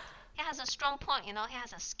a he has a strong point, you know, he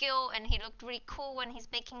has a skill and he looked really cool when he's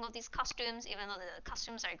making all these costumes, even though the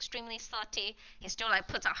costumes are extremely slutty, he still like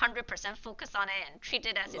puts 100% focus on it and treat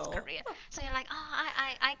it as his Lol. career. So you're like, oh,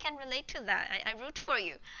 I can relate to that. I root for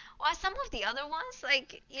you. While some of the other ones,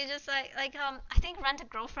 like you just I think Rent a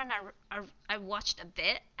Girlfriend I watched a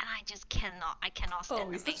bit and I cannot Oh, stand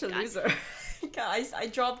the he's main such a guy. loser. Guys, I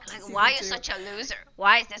dropped Like, season why are you 2. such a loser?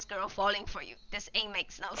 Why is this girl falling for you? This ain't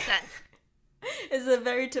makes no sense. It's a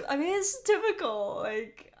very I mean, it's typical.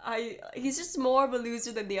 Like he's just more of a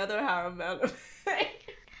loser than the other harem anime.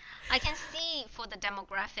 I can see for the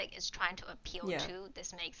demographic is trying to appeal Yeah. to.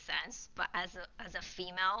 This makes sense, but as a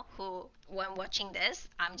female who, when watching this,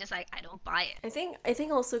 I'm just like, I don't buy it. I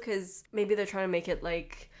think also because maybe they're trying to make it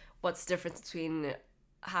like what's the difference between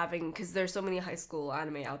having, because there's so many high school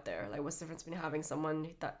anime out there, like what's the difference between having someone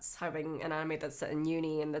that's having an anime that's set in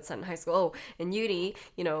uni and that's set in high school. Oh, in uni,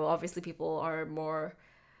 obviously people are more,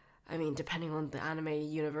 I mean, depending on the anime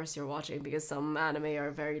universe you're watching, because some anime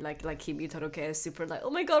are very like Kimi Toroke is super like, oh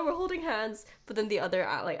my god, we're holding hands, but then the other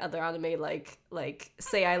other anime like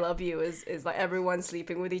Say I Love You is like everyone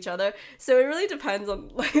sleeping with each other. So it really depends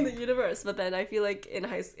on like the universe. But then I feel like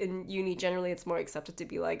in uni generally it's more accepted to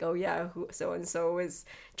be like, oh yeah, who so and so is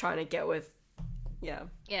trying to get with, yeah,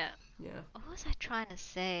 Yeah. yeah. What was I trying to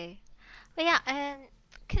say? But yeah, and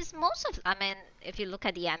because most of, I mean, if you look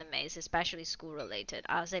at the animes, especially school related,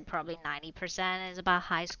 I would say probably 90% is about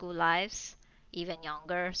high school lives, even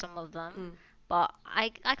younger, some of them. Mm. But I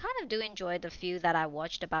kind of do enjoy the few that I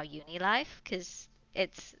watched about uni life because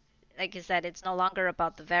it's, like you said, it's no longer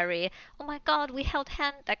about the very, oh my god, we held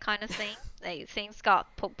hand, that kind of thing. Like things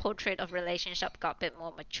got, portrait of relationship got a bit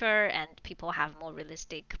more mature and people have more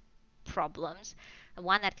realistic problems. The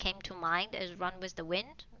one that came to mind is Run with the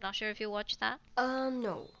Wind. Not sure if you watched that.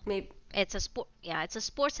 No, maybe. It's a sport. Yeah, it's a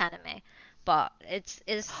sports anime, but it's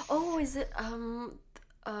Oh, is it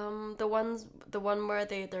the one where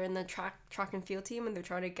they're in the track and field team and they're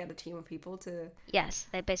trying to get a team of people to. yes,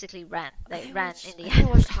 they basically ran. They ran in I the think I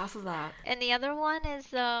watched anime. half of that. And the other one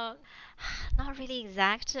is not really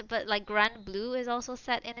exact, but like Grand Blue is also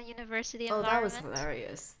set in a university Oh, that was environment.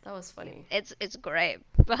 hilarious. That was funny. It's great,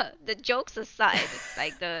 but the jokes aside,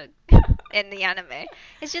 like the in the anime,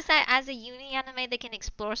 it's just that as a uni anime, they can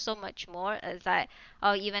explore so much more. It's like,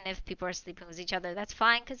 oh, even if people are sleeping with each other, that's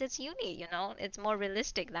fine because it's uni, you know. It's more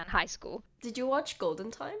realistic than high school. Did you watch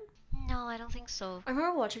Golden Time? No, I don't think so. I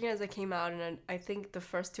remember watching it as it came out, and I think the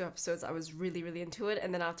first 2 episodes I was really, really into it,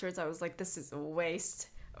 and then afterwards I was like, this is a waste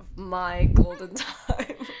of my golden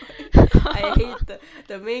time. I hate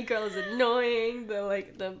the main girl is annoying.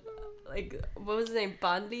 The what was his name?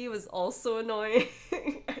 Bandi was also annoying.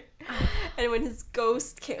 And when his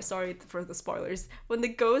ghost came, sorry for the spoilers. When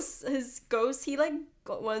his ghost, he like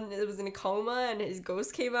got when it was in a coma, and his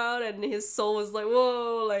ghost came out, and his soul was like,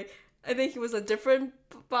 whoa, like I think he was a different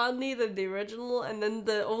Bandi than the original, and then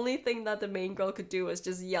the only thing that the main girl could do was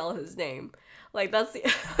just yell his name. Like that's the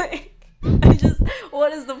like, I just,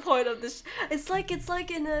 what is the point of this? It's like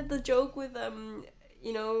in the joke with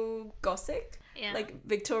Gossip, Yeah. like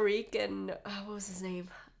Victorique and what was his name,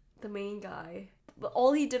 the main guy. But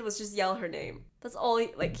all he did was just yell her name. That's all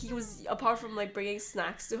he was, apart from like bringing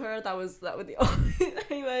snacks to her. That was the only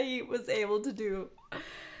thing that he was able to do.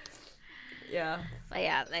 Yeah. But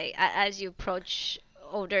yeah, like as you approach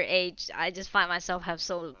older age, I just find myself have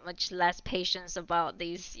so much less patience about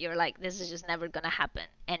these. You're like, this is just never gonna happen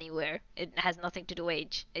anywhere. It has nothing to do with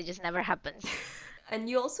age. It just never happens. And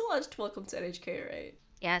you also watched Welcome to NHK, right?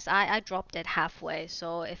 Yes, I dropped it halfway,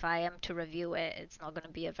 so if I am to review it, it's not gonna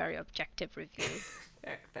be a very objective review.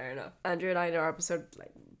 Fair enough. Andrew and I in our episode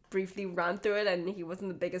like briefly ran through it, and he wasn't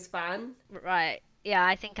the biggest fan. Right. Yeah,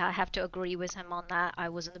 I think I have to agree with him on that. I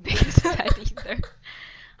wasn't the biggest fan either.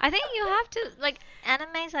 I think you have to like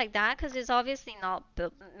animes like that because it's obviously not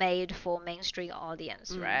made for mainstream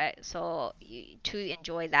audience, Mm. right? So to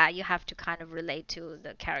enjoy that, you have to kind of relate to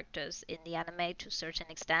the characters in the anime to a certain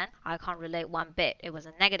extent. I can't relate one bit. It was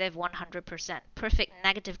a negative 100%, perfect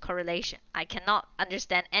negative correlation. I cannot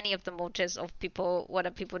understand any of the motives of people. What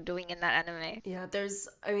are people doing in that anime? Yeah, there's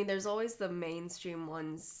always the mainstream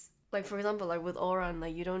ones. Like for example, like with Oran,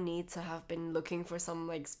 like you don't need to have been looking for some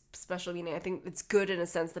like special meaning. I think it's good in a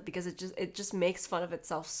sense that because it just makes fun of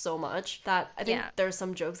itself so much that I think Yeah. there are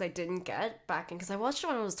some jokes I didn't get back in, because I watched it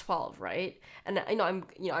when I was 12, right? And I'm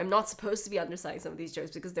not supposed to be understanding some of these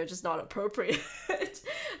jokes because they're just not appropriate.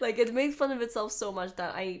 Like it made fun of itself so much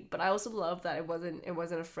that but I also love that it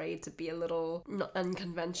wasn't afraid to be a little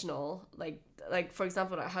unconventional. Like for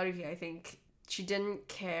example, Haruhi, I think she didn't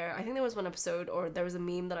care. I think there was one episode, or there was a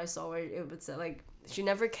meme that I saw where it would say like she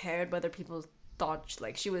never cared whether people thought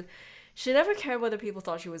like she never cared whether people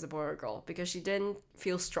thought she was a boy or a girl, because she didn't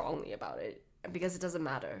feel strongly about it, because it doesn't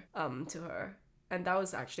matter to her. And that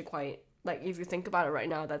was actually quite, like, if you think about it right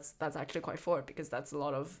now, that's actually quite forward, because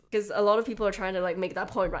a lot of people are trying to like make that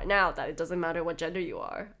point right now that it doesn't matter what gender you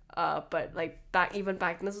are. But like back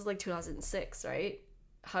this was like 2006, right?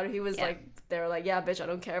 How he was like, they were like, yeah, bitch, I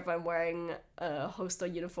don't care if I'm wearing a hostel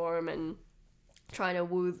uniform and trying to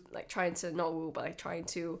not woo, but like trying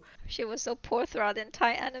to. She was so poor throughout the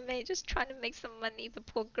entire anime, just trying to make some money, the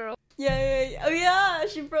poor girl. Yeah. Oh yeah,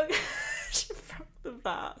 she broke she broke the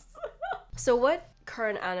vase. So what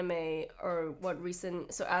current anime, or what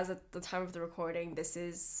recent, so as at the time of the recording,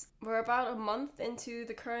 we're about a month into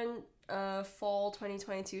the current fall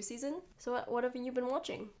 2022 season. So what have you been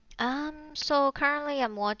watching? So currently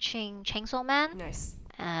I'm watching Chainsaw Man, Nice.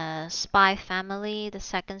 Spy Family, the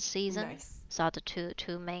second season. Nice. So are the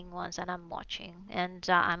two main ones that I'm watching, and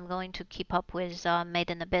I'm going to keep up with Made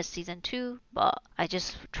in Abyss season 2, but I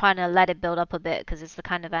just trying to let it build up a bit, because it's the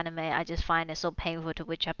kind of anime I just find it so painful to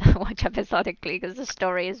watch episodically, because the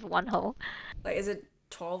story is one whole. Like, is it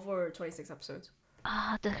 12 or 26 episodes?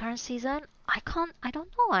 The current season, I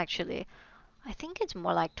don't know actually. I think it's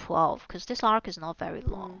more like 12, because this arc is not very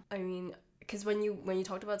long. I mean, because when you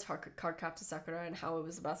talked about Cardcaptor Sakura and how it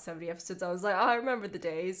was about 70 episodes, I was like, oh, I remember the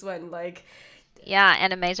days when, like, yeah,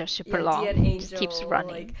 animes are super long. Dead Angel, just keeps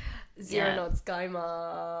running. Like Zero Notes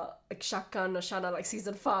Gaima, like Shakan no Shana, like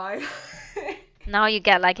season 5. Now you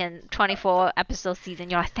get like a 24 episode season.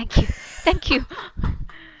 You're like, thank you.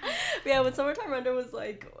 Yeah, when Summertime Render was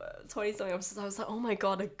like 20 something episodes, I was like, oh my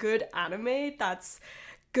god, a good anime that's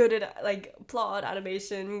good at like plot,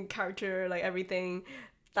 animation, character, like everything,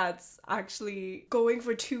 that's actually going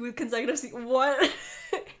for 2 consecutive seasons. What?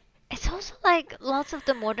 It's also like lots of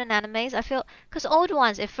the modern animes, I feel, because old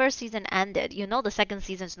ones, if first season ended, you know the second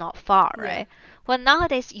season's not far, right? Well,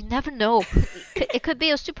 nowadays, you never know. It could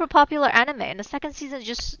be a super popular anime, and the second season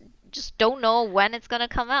just don't know when it's gonna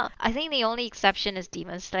come out. I think the only exception is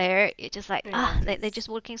Demon Slayer. It's just like, they're just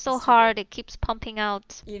working so hard, it keeps pumping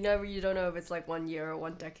out. You don't know if it's like 1 year or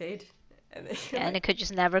 1 decade. And, and it could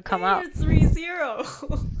just never come out. It's 3-0.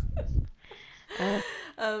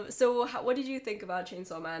 So what did you think about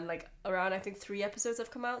Chainsaw Man? Like, around, I think 3 episodes have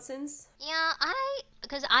come out since. Yeah,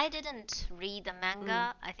 because I didn't read the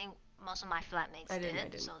manga. I think most of my flatmates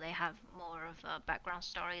did, so they have more of a background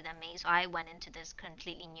story than me. So I went into this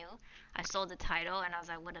completely new. I saw the title and I was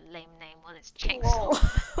like, what a lame name. What is Chainsaw?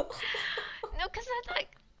 No, because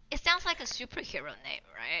it sounds like a superhero name,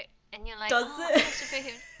 right? And you're like, does it?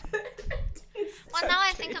 Superhero. Well, now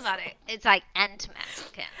I think about it, it's like Ant-Man.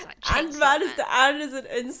 Okay, it's like Ant-Man is the ant is an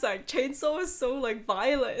insect. Chainsaw is so like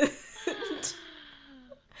violent.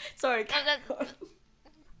 Sorry.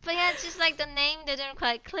 But yeah, it's just like the name didn't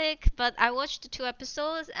quite click. But I watched the 2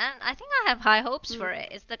 episodes, and I think I have high hopes for it.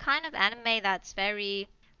 It's the kind of anime that's very,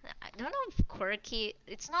 I don't know if quirky.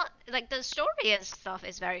 It's not like the story and stuff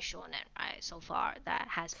is very shonen, right? So far that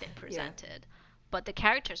has been presented. Yeah. But the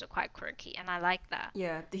characters are quite quirky, and I like that.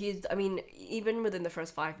 Yeah, I mean, even within the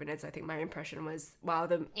first 5 minutes, I think my impression was, wow,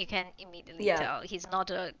 you can immediately tell he's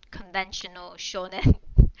not a conventional shonen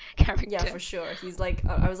character. Yeah, for sure. He's like,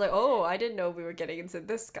 I was like, oh, I didn't know we were getting into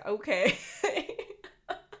this guy. Okay.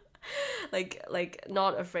 like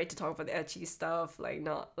not afraid to talk about the ecchi stuff. Like,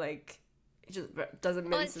 not like, he just doesn't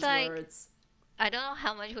mince his words. I don't know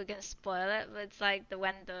how much we can spoil it, but it's like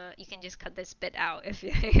you can just cut this bit out if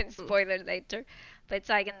you can spoil it later. But it's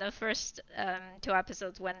like in the first 2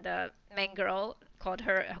 episodes when the main girl called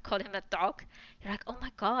him a dog. You're like, oh my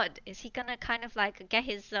god, is he gonna kind of like get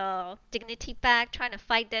his dignity back, trying to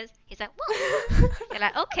fight this? He's like, whoa. You're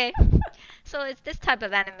like, okay. So it's this type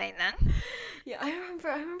of anime then. Yeah, I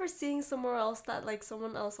remember seeing somewhere else that like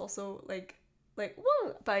someone else also like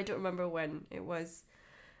whoa, but I don't remember when it was.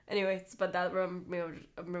 Anyways, but that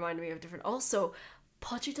reminded me of different. Also,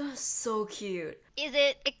 Pochita is so cute. Is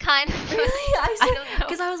it? It kind of. Really? I don't know.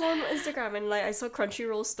 Because I was on Instagram and like I saw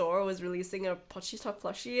Crunchyroll store was releasing a Pochita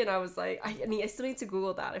plushie, and I was like, I still need to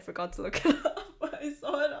Google that. I forgot to look it up, but I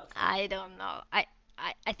saw it. I don't know.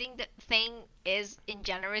 I think the thing is in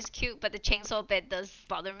general is cute, but the chainsaw bit does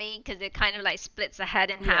bother me because it kind of like splits the head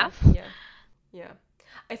in half. Yeah.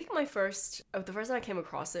 I think the first time I came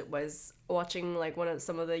across it was watching like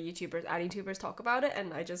some of the YouTubers talk about it,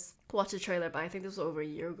 and I just watched the trailer, but I think this was over a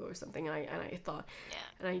year ago or something, and I thought,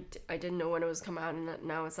 and I didn't know when it was coming out, and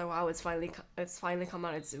now it's like, wow, it's finally come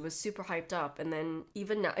out. It was super hyped up, and then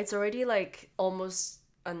even now it's already like almost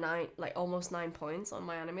 9 points on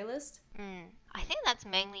my anime list. I think that's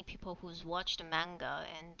mainly people who's watched the manga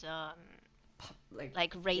and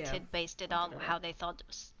rated based it on how they thought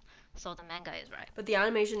So the manga is right. But the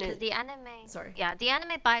animation Because is the anime, sorry. yeah, the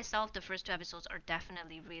anime by itself, the first two episodes are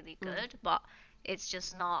definitely really good, but it's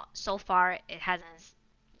just not, so far, it hasn't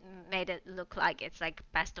made it look like it's like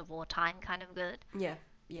best of all time kind of good. Yeah,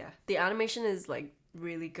 yeah. The animation is like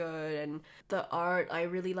really good, and the art, I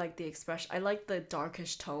really like the expression. I like the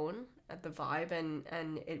darkish tone at the vibe, and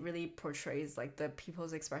it really portrays like the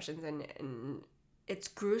people's expressions, and it's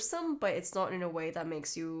gruesome, but it's not in a way that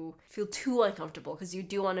makes you feel too uncomfortable, because you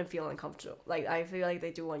do want to feel uncomfortable. Like, I feel like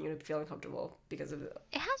they do want you to feel uncomfortable because of it.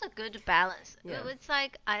 It has a good balance. Yeah. It's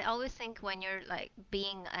like, I always think when you're like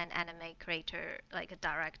being an anime creator, like a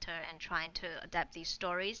director, and trying to adapt these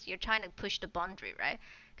stories, you're trying to push the boundary, right?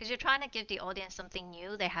 Because you're trying to give the audience something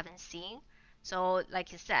new they haven't seen. So,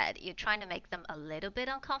 like you said, you're trying to make them a little bit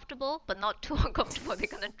uncomfortable, but not too uncomfortable they're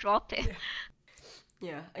gonna drop it.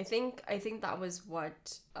 Yeah, I think that was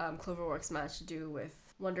what Cloverworks managed to do with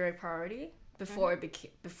Wonder Egg Priority before it became,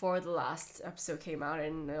 before the last episode came out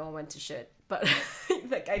and it all went to shit. But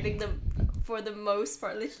like, I think for the most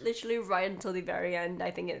part, literally right until the very end, I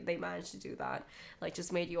think they managed to do that. Like,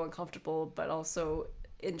 just made you uncomfortable, but also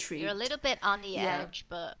intrigued. You're a little bit on the edge,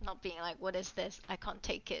 but not being like, what is this? I can't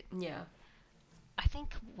take it. Yeah. I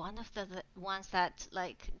think one of the ones that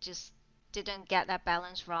like just didn't get that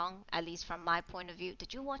balance wrong, at least from my point of view.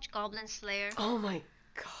 Did you watch Goblin Slayer? Oh my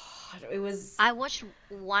god, it was. I watched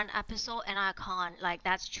one episode and I can't, like,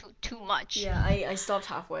 that's too much. Yeah, I stopped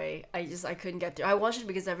halfway. I couldn't get through. I watched it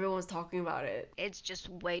because everyone was talking about it. It's just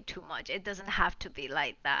way too much. It doesn't have to be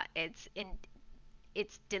like that.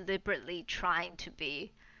 It's deliberately trying to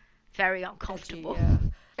be very uncomfortable. Edgy, yeah.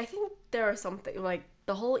 I think there are something like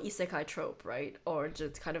the whole isekai trope, right? Or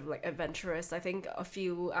just kind of like adventurous. I think a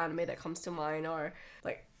few anime that comes to mind are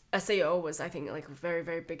like SAO was, I think, like a very,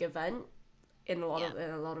 very big event in a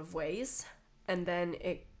lot of ways. And then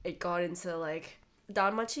it got into like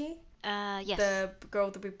Danmachi. Yes. The girl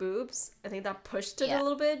with the big boobs. I think that pushed it a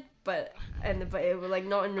little bit, but it was like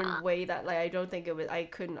not in a way that, like, I don't think it was.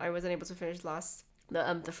 I wasn't able to finish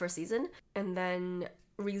the first season. And then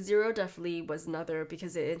ReZero definitely was another,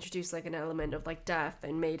 because it introduced like an element of like death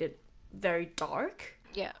and made it very dark.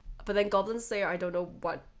 Yeah. But then Goblin Slayer, I don't know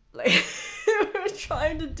what like they were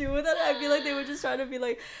trying to do with it. I feel like they were just trying to be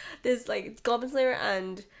like this, like Goblin Slayer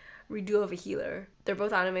and Redo of a Healer. They're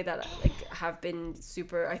both anime that like have been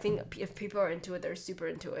super. I think if people are into it, they're super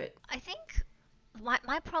into it. I think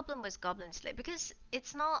my problem with Goblin Slayer, because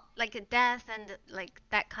it's not like a death and like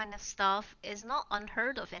that kind of stuff is not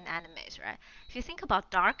unheard of in animes, right? If you think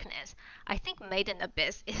about darkness, I think Made in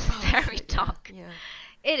Abyss is very dark. Yeah.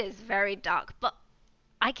 It is very dark, but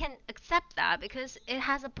I can accept that because it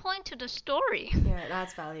has a point to the story. Yeah, it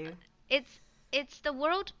adds value. It's the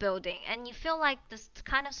world building, and you feel like this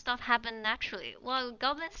kind of stuff happened naturally. Well,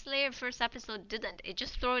 Goblin Slayer first episode didn't. It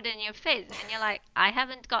just threw it in your face, and you're like, I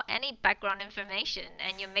haven't got any background information,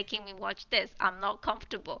 and you're making me watch this. I'm not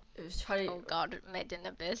comfortable. It was trying to... Oh God, Made in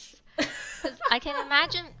Abyss. 'Cause I can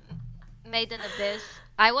imagine Made in Abyss.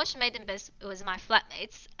 I watched Made in Abyss with my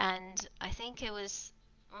flatmates, and I think it was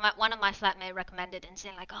one of my flatmates recommended and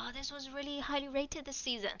saying like, oh, this was really highly rated this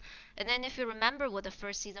season. And then if you remember what the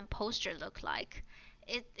first season poster looked like,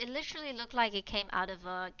 it literally looked like it came out of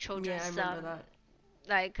a children's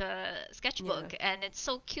like a sketchbook, and it's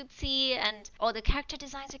so cutesy, and all the character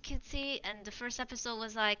designs are cutesy, and the first episode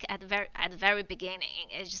was like at the very beginning,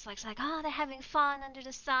 it's just like oh, they're having fun under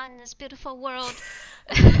the sun in this beautiful world.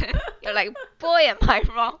 You're like, boy, am I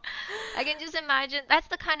wrong. I can just imagine that's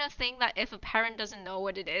the kind of thing that if a parent doesn't know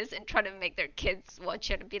what it is and try to make their kids watch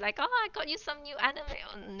it and be like, oh, I got you some new anime.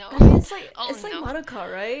 Oh no. I mean, it's like no.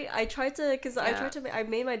 Madoka, right? I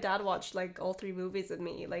made my dad watch like all 3 movies with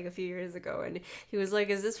me like a few years ago, and he was like,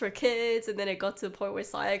 is this for kids? And then it got to the point where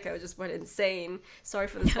Sayaka just went insane. Sorry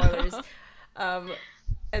for the spoilers.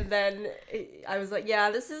 And then I was like, yeah,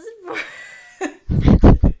 this isn't for...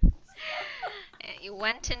 You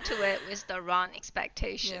went into it with the wrong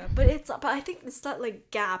expectation. Yeah, but I think it's that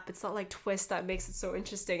like gap, it's not like twist that makes it so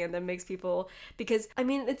interesting and then makes people, because I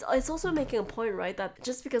mean it's also making a point, right, that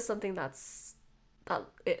just because something that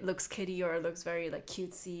it looks kiddie or it looks very like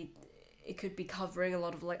cutesy, it could be covering a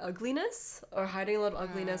lot of like ugliness or hiding a lot of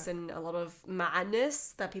ugliness and a lot of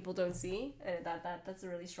madness that people don't see, and that's a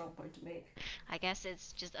really strong point to make. I guess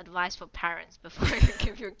it's just advice for parents before you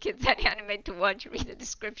give your kids any anime to watch. Read the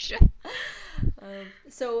description.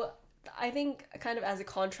 So I think kind of as a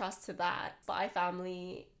contrast to that, Spy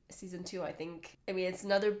Family season 2, I mean it's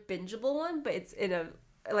another bingeable one, but it's in a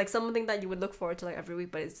like something that you would look forward to like every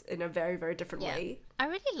week, but it's in a very, very different way. I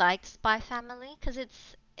really liked Spy Family because it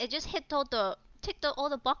just hit all the ticked all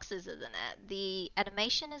the boxes, isn't it? The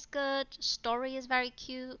animation is good, story is very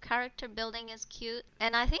cute, character building is cute,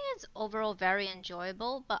 and I think it's overall very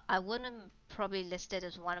enjoyable. But I wouldn't probably list it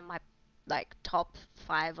as one of my like top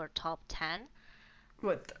 5 or top 10.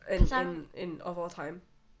 What Because I don't, in of all time?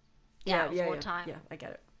 yeah, Yeah, of yeah, all yeah, time. yeah. I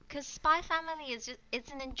get it. Because Spy Family is just,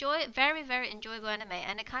 it's an very enjoyable anime,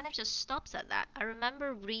 and it kind of just stops at that. I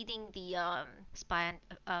remember reading the Spy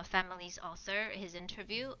Family's author, his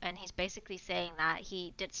interview, and he's basically saying that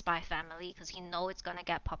he did Spy Family because he know it's gonna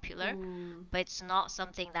get popular, Ooh. but it's not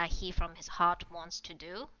something that he from his heart wants to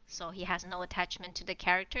do, so he has no attachment to the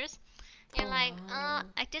characters. You're like, Oh.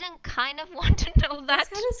 I didn't kind of want to know That's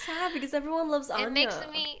that. kind of sad because everyone loves It makes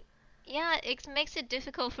Anya. me, yeah, it makes it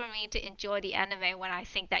difficult for me to enjoy the anime when I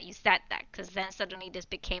think that you said that, because then suddenly this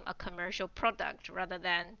became a commercial product rather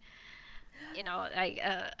than, like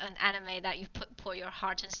an anime that you pour your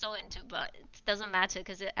heart and soul into. But it doesn't matter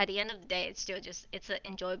because at the end of the day, it's still just it's an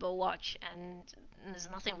enjoyable watch, and there's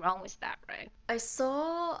nothing wrong with that, right? I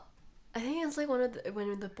saw, I think it's like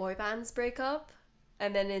when the boy bands break up,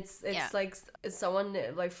 and then it's Yeah. like someone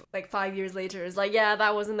like 5 years later is like, yeah,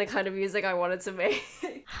 that wasn't the kind of music I wanted to make.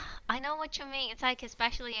 I know what you mean. It's like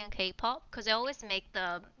especially in K-pop, because they always make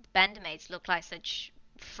the bandmates look like such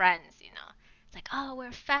friends, you know. It's like, oh,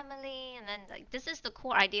 we're family, and then like this is the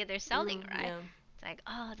core idea they're selling, right? Yeah. It's like,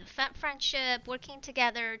 oh, the friendship, working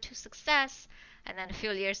together to success, and then a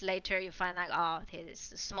few years later you find like, oh, he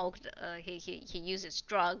smoked, he uses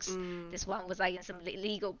drugs. Mm. This one was like in some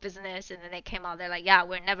legal business, and then they came out, they're like, yeah,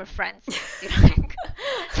 we're never friends. You're like,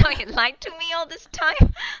 so you lied to me all this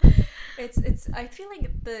time? It's I feel like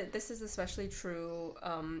this is especially true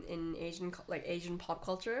in Asian pop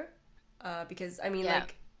culture, because I mean, Yeah.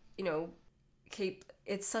 like, you know,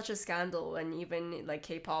 it's such a scandal when even like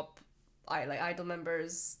K-pop idol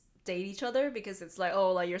members date each other, because it's like,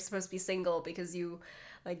 oh, like you're supposed to be single because you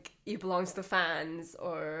belong to the fans,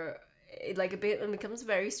 or it becomes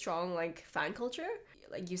very strong like fan culture,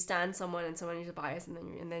 like you stan someone and someone is biased,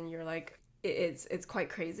 and then you're like, it's quite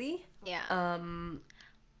crazy. Yeah.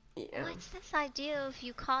 Yeah. Well, it's this idea of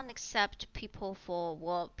you can't accept people for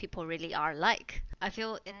what people really are like. I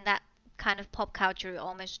feel in that kind of pop culture, we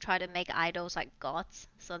almost try to make idols like gods,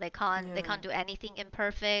 so they Yeah. can't do anything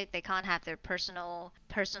imperfect. They can't have their personal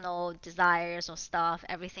desires or stuff.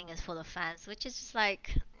 Everything is for the fans, which is just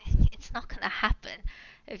like it's not gonna happen.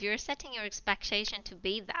 If you're setting your expectation to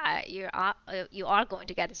be that, you are going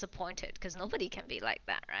to get disappointed because nobody can be like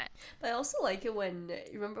that, right? But I also like it when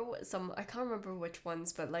you remember I can't remember which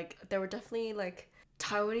ones, but like there were definitely like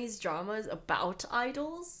Taiwanese dramas about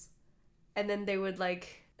idols, and then they would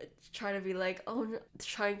like try to be like, oh no,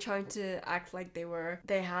 trying to act like they were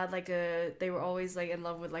always like in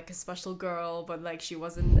love with like a special girl, but like she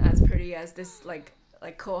wasn't as pretty as this like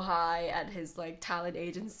Kohai at his like talent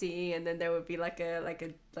agency, and then there would be like a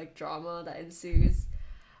drama that ensues.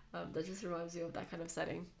 That just reminds you of that kind of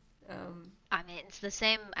setting. I mean, it's the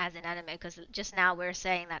same as in anime because just now we're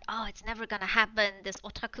saying that, oh, it's never gonna happen. This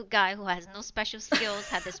otaku guy who has no special skills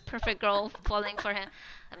had this perfect girl falling for him.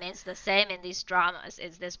 I mean, it's the same in these dramas.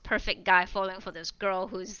 It's this perfect guy falling for this girl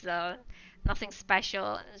who's nothing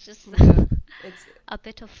special. It's just Yeah, it's a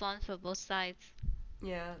bit of fun for both sides.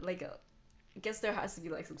 yeah, like I guess there has to be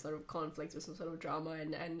like some sort of conflict or some sort of drama,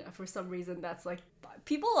 and for some reason that's like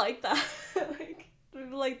people like that. Like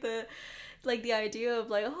people like the idea of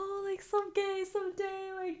like, oh, like someday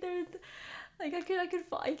like they're like I could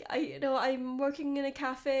find I'm working in a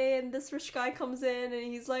cafe and this rich guy comes in and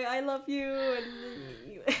he's like, I love you, and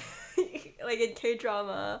like in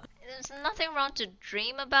K-drama. There's nothing wrong to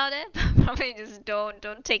dream about it, but probably just don't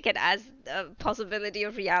take it as a possibility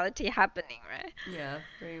of reality happening, right? Yeah,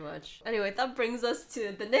 very much. Anyway, that brings us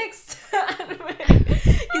to the next anime,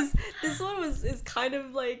 because this one is kind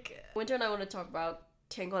of like Winter and I want to talk about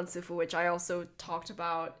Tianguan Sifu, which I also talked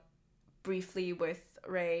about briefly with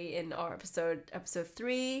Ray in our episode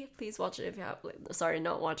 3. Please watch it if you have. Sorry,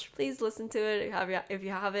 not watch. Please listen to it if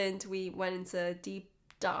you haven't. We went into deep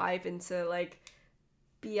dive into like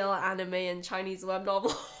BL anime and Chinese web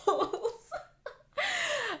novels.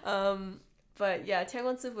 But yeah,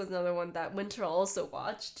 Tianguan Sifu was another one that Winter also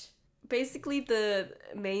watched. Basically, the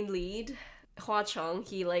main lead, Hua Cheng,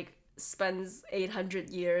 he like spends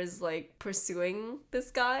 800 years like pursuing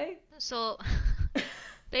this guy. So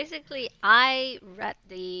basically, I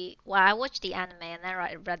watched the anime and then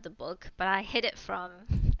I read the book, but I hid it from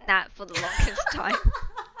Nat for the longest time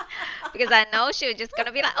because I know she was just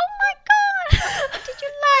gonna be like, "Oh my god, what did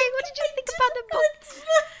you like? What did you think about the book?"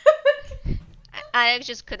 I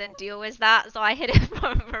just couldn't deal with that, so I hid it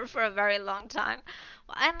from her for a very long time.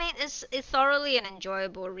 Well, I mean, it's thoroughly an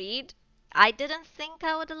enjoyable read. I didn't think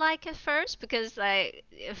I would like it first because like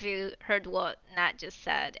if you heard what Nat just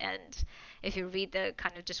said and if you read the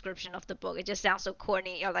kind of description of the book, it just sounds so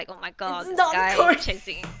corny. You're like, oh my It's god, not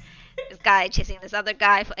corny. this guy chasing this other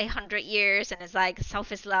guy for 800 years, and it's like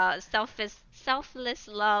selfless love.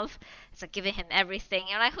 It's like giving him everything.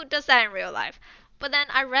 You're like, who does that in real life? But then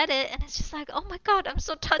I read it, and it's just like, oh my god, I'm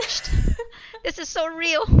so touched. This is so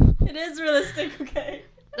real. It is realistic, okay?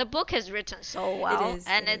 The book is written so It well, is.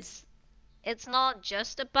 and It is. it's not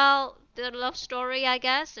just about the love story, I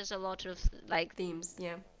guess. There's a lot of like Themes,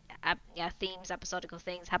 yeah. yeah, themes, episodical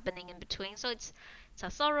things happening in between. So it's a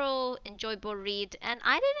thorough, enjoyable read, and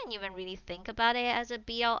I didn't even really think about it as a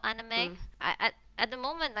BL anime. Mm. At the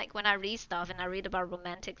moment, like when I read stuff and I read about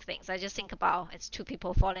romantic things, I just think about it's two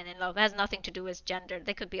people falling in love. It has nothing to do with gender.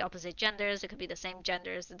 They could be opposite genders. It could be the same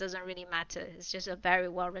genders. It doesn't really matter. It's just a very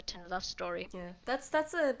well written love story. Yeah,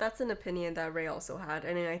 that's an opinion that Ray also had,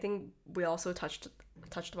 and I think we also touched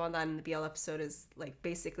upon that in the BL episode. Is like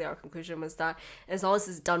basically our conclusion was that as long as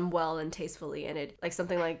it's done well and tastefully, and it like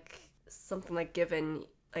something like Given,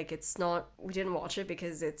 like it's not, we didn't watch it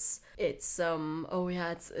because it's oh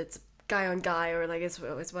yeah, it's guy on guy, or like it's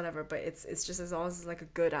whatever, but it's just as long as it's like a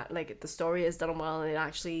good like the story is done well and it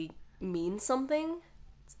actually means something.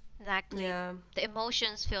 Exactly. Yeah. The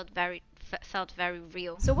emotions felt very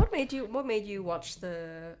real. So what made you watch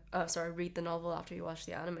read the novel after you watched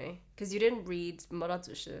the anime? Because you didn't read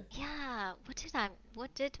Moratsushi. Yeah,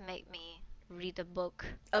 what did make me read the book?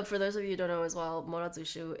 For those of you who don't know as well,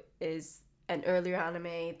 Moratsushi is an earlier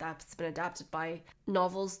anime that's been adapted by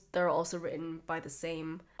novels that are also written by the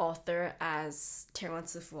same author as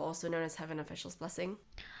Terumatsufu, also known as Heaven Official's Blessing.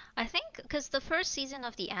 I think because the first season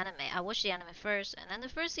of the anime, I watched the anime first, and then the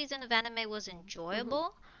first season of anime was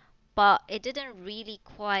enjoyable, but it didn't really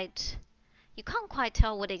quite. You can't quite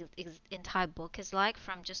tell what the entire book is like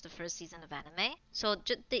from just the first season of anime. So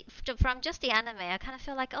from just the anime, I kind of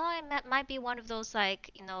feel like, oh, it might be one of those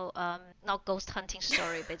like not ghost hunting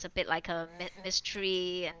story, but it's a bit like a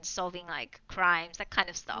mystery and solving like crimes, that kind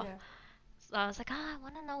of stuff. Yeah. So I was like, oh, I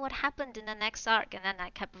want to know what happened in the next arc, and then I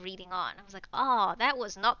kept reading on. I was like, oh, that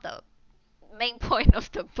was not the main point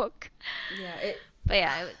of the book. Yeah, it But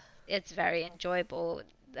yeah, it's very enjoyable.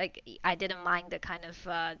 Like I didn't mind the kind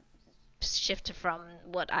of shift from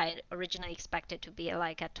what I originally expected to be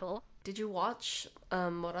like at all. did you watch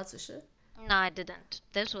Moratsushi? No, I didn't.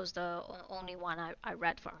 This was the only one I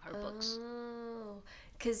read from her books. Oh,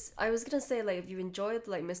 because I was gonna say, like, if you enjoyed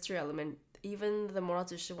like mystery element, even the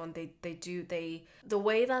Moratsushi one, the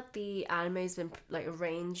way that the anime's been like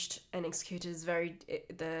arranged and executed is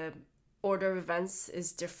the order of events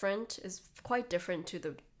is quite different to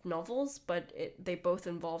the novels, but they both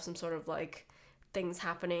involve some sort of like things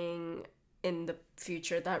happening in the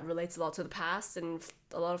future that relates a lot to the past and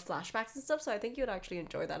a lot of flashbacks and stuff. So I think you would actually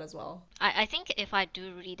enjoy that as well. I think if I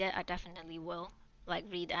do read it, I definitely will like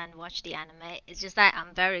read and watch the anime. It's just that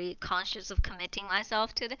I'm very conscious of committing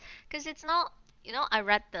myself to it because it's not, I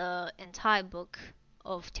read the entire book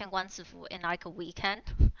of Tianguan Sifu in like a weekend.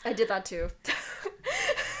 I did that too.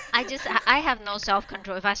 I have no self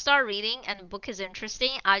control. If I start reading and the book is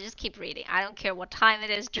interesting, I just keep reading. I don't care what time it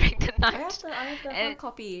is during the I night. have the hard And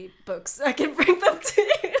copy books. I can bring them to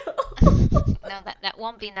you. no, that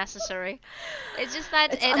won't be necessary. It's just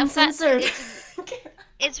that It's uncensored.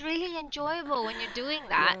 it's really enjoyable when you're doing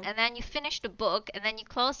that, Yeah. and then you finish the book, and then you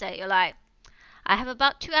close it. You're like, I have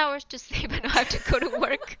about 2 hours to sleep, and I have to go to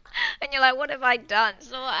work. And you're like, what have I done?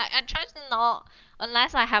 So I try to not,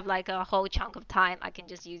 unless I have like a whole chunk of time, I can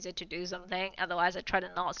just use it to do something. Otherwise, I try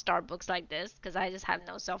to not start books like this because I just have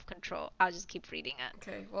no self control. I'll just keep reading it.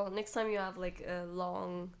 Okay, well, next time you have like a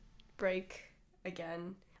long break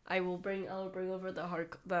again, I'll bring over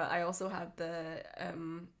I also have the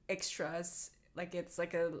extras. Like it's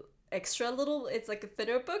like a it's like a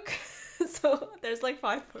thinner book. So there's like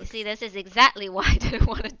 5 books. See, this is exactly why I didn't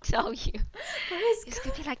want to tell you. But it's It's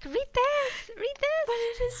good. gonna be like, read this, read But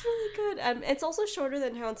this. it is really good. It's also shorter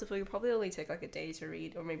than Houndsful. You probably only take like a day to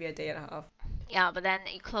read, or maybe a day and a half. Yeah, but then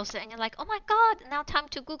you close it and you're like, oh my god, now time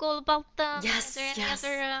to Google about them. Yes, Is there any yes.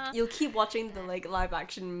 other? You'll keep watching the like live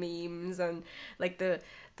action memes and like the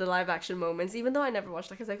live action moments. Even though I never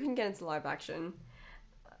watched it because I couldn't get into live action,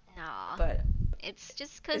 No, but it's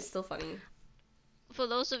just it's because still funny. for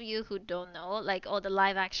those of you who don't know, like all the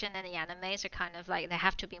live action and the animes are kind of like they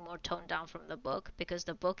have to be more toned down from the book because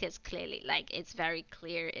the book is clearly like it's very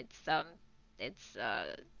clear. It's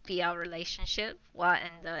BL relationship, while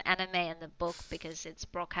in the anime and the book because it's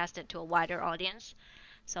broadcasted to a wider audience,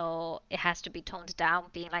 so it has to be toned down,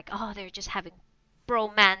 being like, oh, they're just having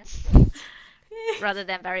bromance. rather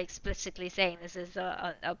than very explicitly saying this is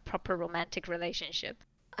a proper romantic relationship.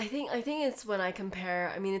 I think it's when I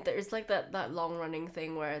compare. I mean, there's like that long running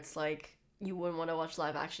thing where it's like you wouldn't want to watch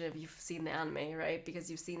live action if you've seen the anime, right? Because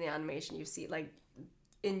you've seen the animation, you see like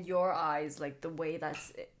in your eyes, like the way that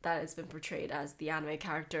it's been portrayed as the anime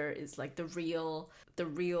character is like the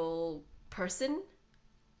real person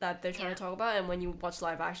that they're trying to talk about. And when you watch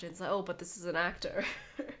live action, it's like, oh, but this is an actor.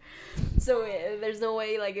 So there's no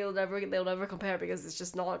way like they'll never compare, because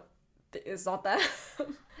it's not that.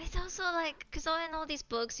 It's also like, because in all these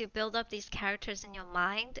books, you build up these characters in your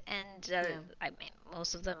mind, and I mean,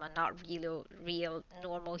 most of them are not real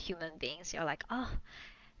normal human beings. You're like, oh,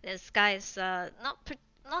 this guy is not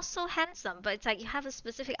so handsome, but it's like you have a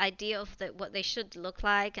specific idea of what they should look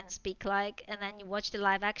like and speak like, and then you watch the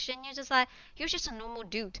live action, you're just like, you're just a normal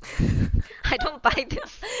dude. I don't buy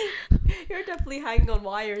this. You're definitely hanging on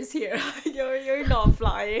wires here. You're not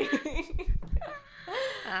flying.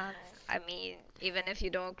 I mean, even if you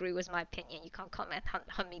don't agree with my opinion, you can't comment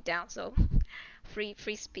hunt me down. So, free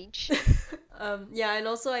speech. Yeah, and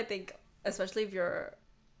also I think, especially if you're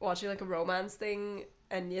watching like a romance thing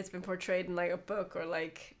and it's been portrayed in like a book or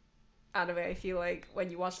like anime, I feel like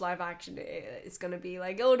when you watch live action, it's gonna be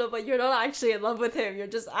like, oh no, but you're not actually in love with him. You're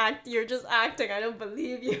just acting. I don't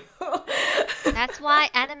believe you. That's why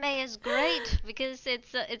anime is great, because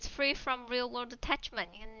it's free from real world attachment.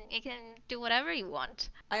 You can do whatever you want.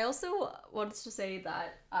 I also wanted to say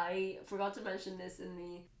that I forgot to mention this in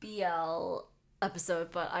the BL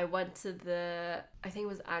episode, but I went to I think it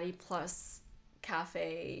was Adi Plus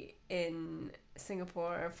cafe in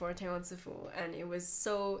Singapore for Taiwan Sifu, and it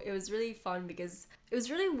was really fun, because it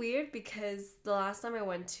was really weird, because the last time I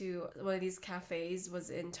went to one of these cafes was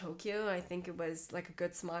in Tokyo. I think it was like a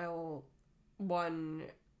Good Smile one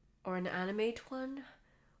or an animate one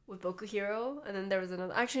with Boku Hero, and then there was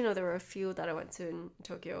another. Actually, no, there were a few that I went to in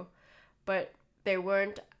Tokyo, but they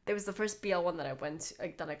weren't. It was the first BL one that I went to,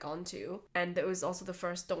 like, that I gone to, and it was also the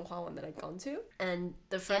first Donghua one that I'd gone to. And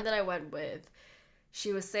the friend that I went with,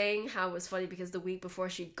 she was saying how it was funny because the week before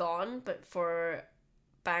she'd gone, but for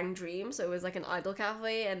Bang Dream, so it was like an idol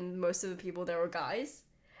cafe, and most of the people there were guys.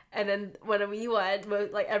 And then when we went,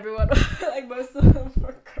 like everyone, like most of them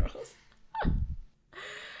were girls.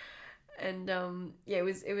 And yeah,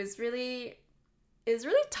 it was really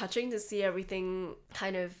touching to see everything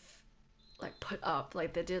kind of like put up.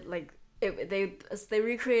 Like they did, like they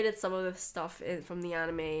recreated some of the stuff from the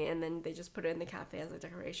anime, and then they just put it in the cafe as a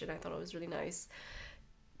decoration. I thought it was really nice,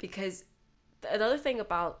 because another thing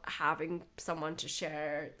about having someone to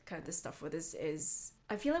share kind of this stuff with is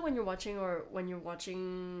I feel like when you're watching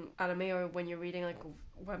anime, or when you're reading like a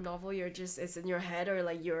web novel, it's in your head, or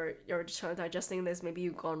like you're just trying to digesting this. Maybe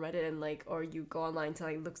you go on Reddit and like, or you go online to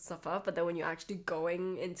like look stuff up, but then when you're actually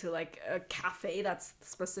going into like a cafe that's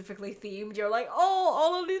specifically themed, you're like, oh,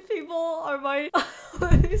 all of these people are my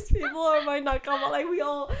nakama. Like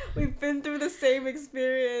we've been through the same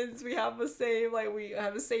experience. We have the same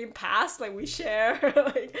past. Like we share.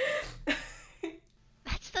 Like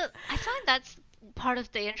I find that's part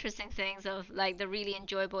of the interesting things of like the really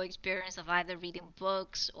enjoyable experience of either reading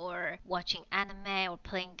books or watching anime or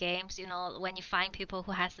playing games, when you find people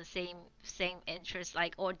who has the same interest,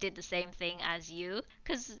 like, or did the same thing as you,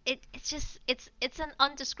 because it's an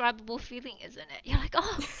undescribable feeling, isn't it? You're like,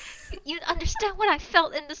 oh, you understand what I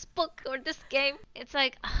felt in this book or this game. It's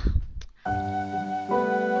like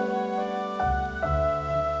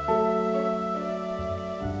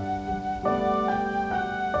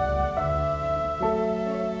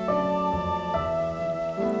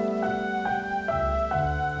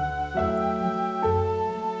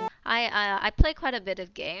I play quite a bit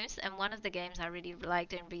of games, and one of the games I really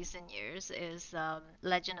liked in recent years is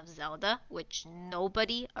Legend of Zelda, which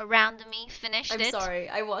nobody around me finished I'm it. sorry,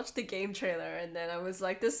 I watched the game trailer and then I was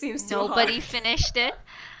like, this seems too Nobody hard. finished it.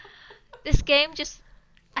 This game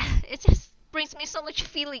it just brings me so much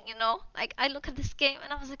feeling, Like I look at this game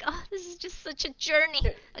and I was like, oh, this is just such a journey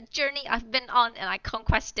I've been on, and I can't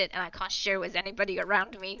quest it and I can't share with anybody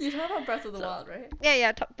around me. You talk about Breath of the Wild, right?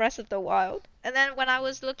 Yeah, Breath of the Wild. And then when I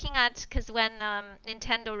was looking at, because when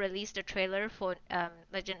Nintendo released a trailer for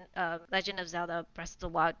Legend of Zelda Breath of the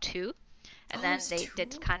Wild 2, and then they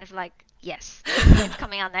did kind of like, yes, it's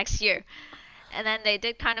coming out next year. And then they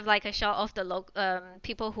did kind of like a shot of the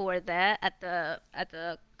people who were there at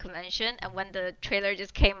the convention, and when the trailer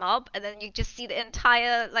just came up, and then you just see the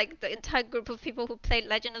entire group of people who played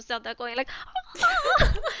Legend of Zelda going like, ah!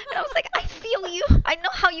 And I was like, I feel you. I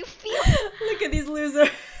know how you feel. Look at these losers.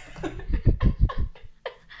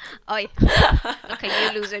 Oi, look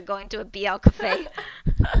at you loser going to a BL cafe.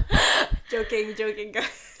 Joking,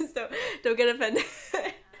 guys. Don't get offended.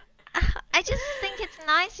 I just think it's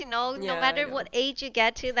nice, no Yeah, I matter know. what age you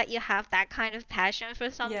get to, that you have that kind of passion for Yeah,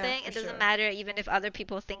 something. for It doesn't sure. matter even if other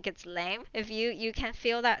people think it's lame. If you can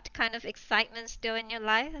feel that kind of excitement still in your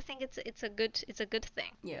life, I think it's a good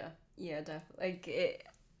thing. Yeah, definitely. Like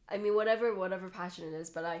I mean, whatever passion it is,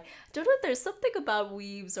 but I don't know. There's something about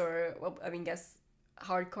weebs or well, I mean, guess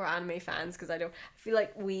hardcore anime fans because I feel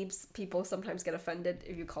like weebs people sometimes get offended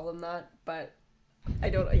if you call them that, but I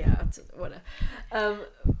don't. Yeah, it's whatever. Um,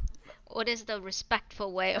 What is the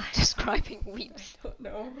respectful way of describing weebs? don't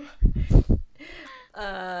know.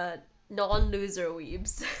 Uh, non-loser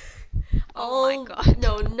weebs. Oh my All god.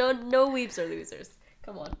 no weebs are losers.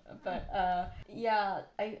 Come on, but yeah,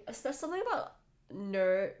 there's something about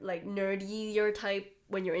nerdier type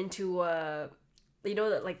when you're into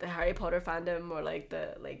that like the Harry Potter fandom or like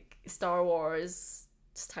the like Star Wars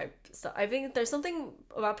type stuff. I think there's something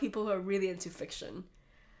about people who are really into fiction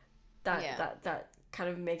that Yeah. that kind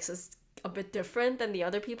of makes us a bit different than the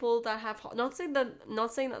other people that have not saying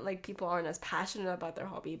that like people aren't as passionate about their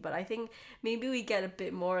hobby, but I think maybe we get a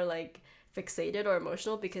bit more like fixated or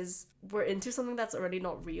emotional because we're into something that's already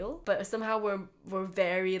not real, but somehow we're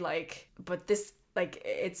very like, but this like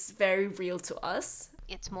it's very real to us.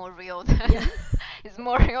 It's more real than Yeah. it's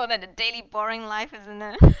more real than the daily boring life, isn't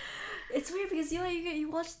it? It's weird because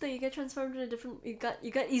you get transformed in a different you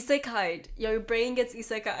get isekai. Your brain gets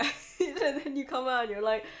isekai and then you come out and you're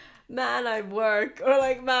like, man, I work, or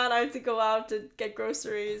like, man, I have to go out to get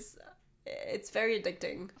groceries. It's very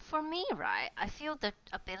addicting. For me, right, I feel the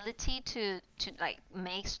ability to like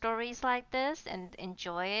make stories like this and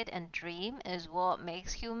enjoy it and dream is what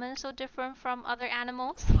makes humans so different from other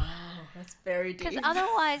animals. Wow, that's very Because deep.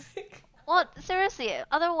 otherwise, well, seriously,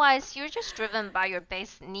 otherwise you're just driven by your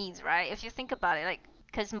base needs, right? If you think about it, like,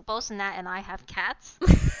 because both Nat and I have cats.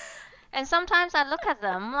 And sometimes I look at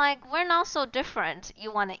them like we're not so different.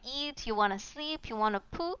 You want to eat, you want to sleep, you want to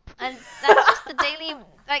poop, and that's just the daily.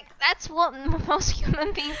 Like that's what most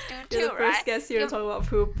human beings do You're too, the right? first guest here to You- talk about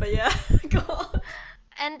poop, but yeah, go on.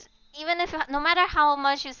 and even if no matter how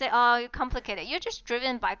much you say, oh, you're complicated, you're just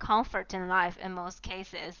driven by comfort in life in most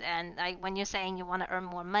cases. And like when you're saying you want to earn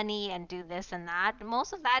more money and do this and that,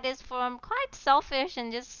 most of that is from quite selfish and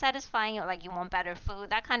just satisfying you, like you want better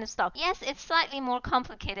food, that kind of stuff. Yes, it's slightly more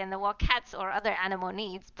complicated than what cats or other animal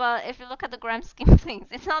needs, but if you look at the grand scheme of things,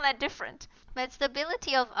 it's not that different. But it's the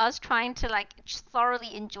ability of us trying to like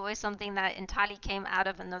thoroughly enjoy something that entirely came out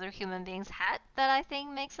of another human being's head that I think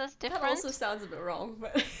makes us That different. also sounds a bit wrong,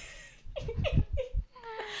 but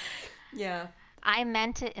yeah, I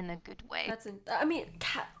meant it in a good way. I mean,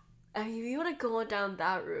 if you want to go down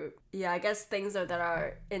that route, yeah, I guess things that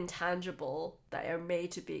are intangible that are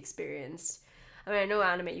made to be experienced. I mean, I know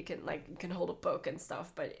anime you can hold a book and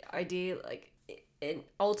stuff, but ideally like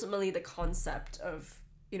ultimately the concept of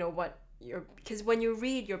what you're, because when you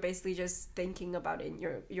read you're basically just thinking about it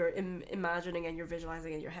in imagining and you're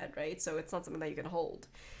visualizing in your head, right? So it's not something that you can hold.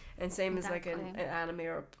 And same as like an anime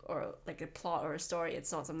or like a plot or a story,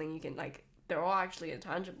 it's not something you can like, they're all actually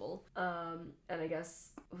intangible. And I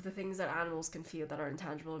guess the things that animals can feel that are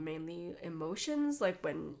intangible are mainly emotions, like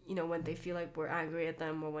when they feel like we're angry at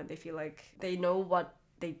them, or when they feel like they know what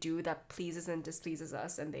they do that pleases and displeases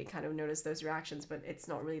us, and they kind of notice those reactions, but it's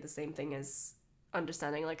not really the same thing as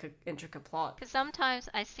understanding like an intricate plot. Because sometimes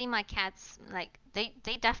I see my cats, like, they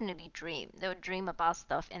definitely dream. They'll dream about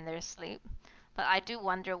stuff in their sleep. But I do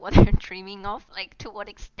wonder what they're dreaming of. Like, to what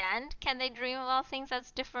extent can they dream about things that's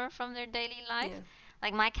different from their daily life? Yeah.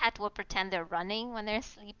 Like, my cat will pretend they're running when they're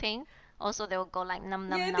sleeping. Also, they'll go like num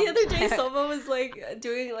num Yeah, num. the other day someone was like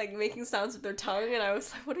doing like making sounds with their tongue, and I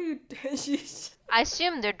was like, "What are you doing?" I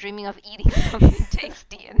assume they're dreaming of eating something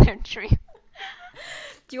tasty in their dream.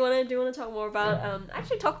 Do you wanna talk more about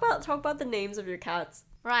actually talk about the names of your cats?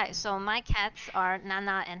 Right, so my cats are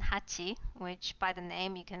Nana and Hachi, which by the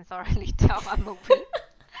name you can thoroughly tell I'm a weeb.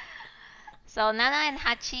 So Nana and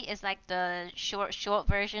Hachi is like the short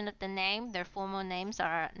version of the name. Their formal names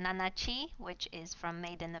are Nanachi, which is from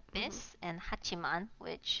Made in Abyss, and Hachiman,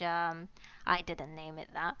 which I didn't name it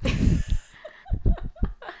that.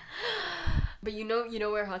 But you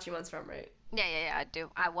know where Hachiman's from, right? Yeah, I do.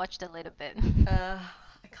 I watched a little bit.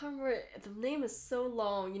 I can't remember. The name is so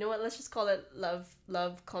long. You know what? Let's just call it Love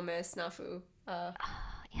Kome Snafu.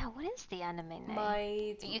 Yeah, what is the anime name?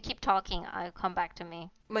 My You keep talking. I'll come back to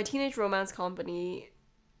me. Teenage Romance Company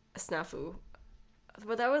Snafu.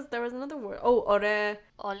 But there was another word. Oh, ore.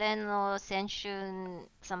 Ole no Senshun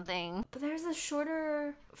something. But there's a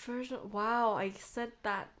shorter version. Wow, I said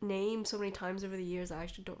that name so many times over the years. I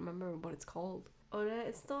actually don't remember what it's called. Ore.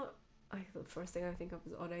 It's not. the first thing I think of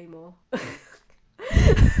is Oreimo.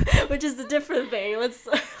 Which is a different thing. We're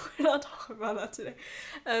not talking about that today.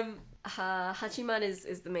 Hachiman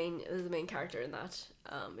is the main character in that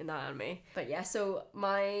anime. But yeah, so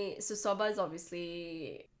Soba is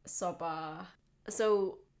obviously Soba.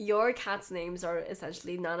 So your cat's names are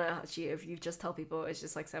essentially Nana and Hachi. If you just tell people it's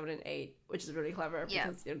just like 7 and 8, which is really clever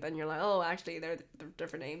because then you're like, oh, actually they're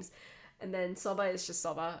different names. And then Soba is just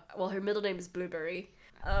Soba. Well, her middle name is Blueberry.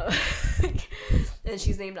 And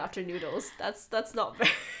she's named after noodles. That's not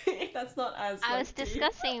very. That's not as. I was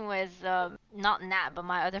discussing with not Nat but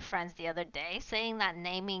my other friends the other day, saying that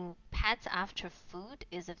naming pets after food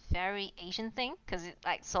is a very Asian thing, because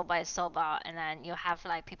like soba is soba, and then you have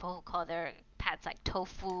like people who call their pets like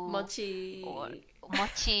tofu, mochi, or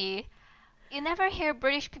mochi. You never hear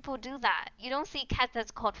British people do that. You don't see cats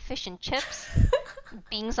that's called fish and chips,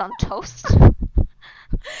 beans on toast.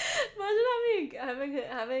 Imagine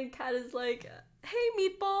having a cat is like, hey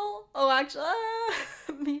meatball. Oh, actually,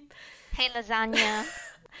 meat. Hey lasagna.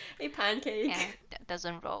 Hey pancake. Yeah, that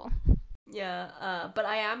doesn't roll. Yeah, but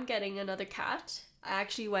I am getting another cat. I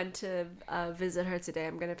actually went to visit her today.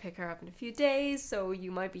 I'm gonna pick her up in a few days, so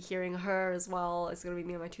you might be hearing her as well. It's gonna be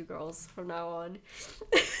me and my 2 girls from now on.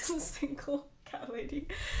 Single cat lady.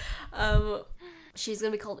 She's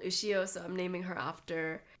gonna be called Ushio, so I'm naming her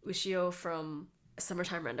after Ushio from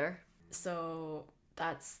Summertime Render. So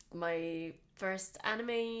that's my first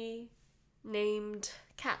anime named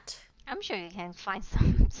cat. I'm sure you can find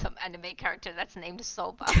some anime character that's named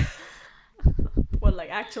Soba. Well,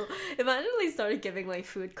 like actual. Imagine they started giving like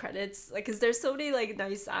food credits, like, cause there's so many like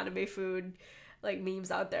nice anime food like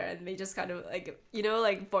memes out there, and they just kind of like, you know,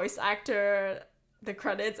 like voice actor the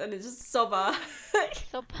credits, and it's just Soba.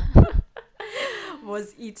 Soba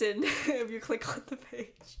was eaten if you click on the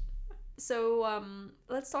page. So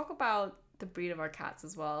let's talk about the breed of our cats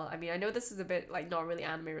as well. I mean, I know this is a bit like not really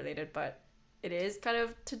anime related, but it is kind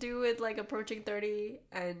of to do with like approaching 30,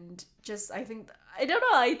 and just I feel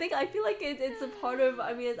like it's a part of,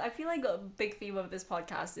 I mean, I feel like a big theme of this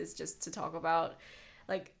podcast is just to talk about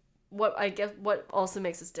like what also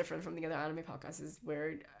makes us different from the other anime podcasts is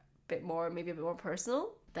we're maybe a bit more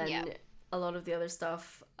personal than a lot of the other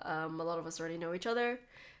stuff. A lot of us already know each other,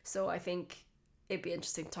 so I think it'd be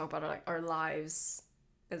interesting to talk about our lives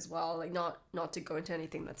as well, like not to go into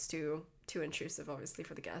anything that's too intrusive, obviously,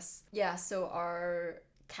 for the guests. Yeah, so our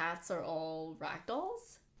cats are all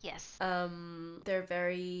ragdolls. Yes. They're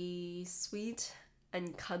very sweet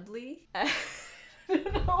and cuddly. I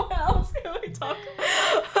don't know what else can we talk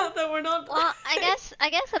about that we're not. Well, I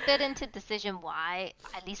guess a bit into decision why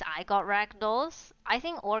at least I got ragdolls. I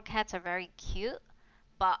think all cats are very cute,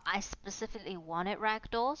 but I specifically wanted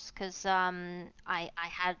ragdolls because I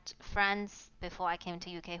had friends before I came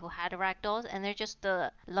to UK who had ragdolls, and they're just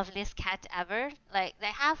the loveliest cat ever. Like they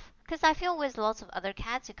have, because I feel with lots of other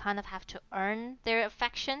cats you kind of have to earn their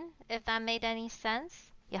affection, if that made any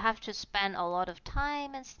sense. You have to spend a lot of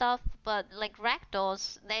time and stuff, but like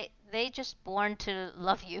ragdolls, they just born to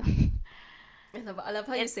love you. I love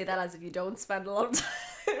how you say that as if you don't spend a lot of time.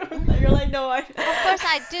 You're like, no, I. Of course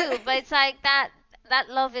I do, but it's like that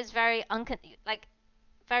love is very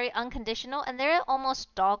unconditional, and they're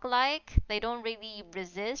almost dog-like. They don't really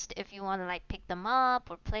resist if you want to like pick them up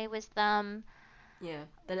or play with them. Yeah.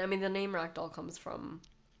 Then I mean the name ragdoll comes from.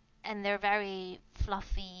 And they're very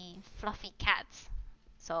fluffy cats.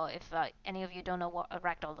 So if any of you don't know what a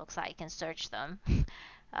ragdoll looks like, you can search them.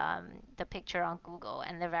 The picture on Google,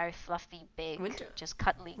 and they're very fluffy, big, just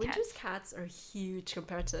cuddly cats. Winter's cats are huge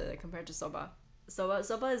compared to Soba.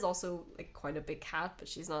 Soba is also like quite a big cat, but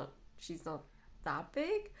she's not that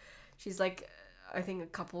big. She's like, I think a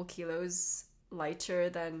couple kilos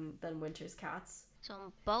lighter than Winter's cats.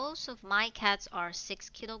 So both of my cats are 6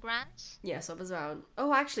 kilograms. Yeah, Soba's around.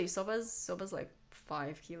 Oh, actually, Soba's like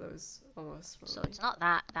 5 kilos almost. Probably. So it's not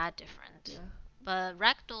that different. Yeah. But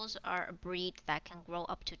ragdolls are a breed that can grow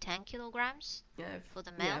up to 10 kilograms for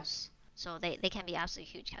the males. Yeah. So they can be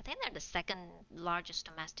absolutely huge. I think they're the second largest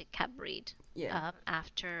domestic cat breed. Yeah.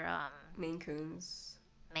 After Maine Coons.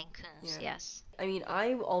 Maine Coons, yes. I mean,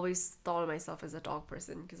 I always thought of myself as a dog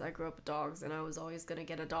person because I grew up with dogs and I was always going to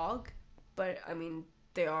get a dog. But, I mean,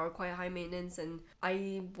 they are quite high maintenance, and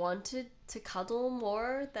I wanted to cuddle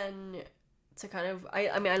more than to kind of...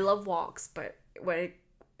 I mean, I love walks, but if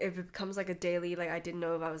it becomes like a daily, like I didn't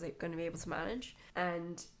know if I was like, going to be able to manage.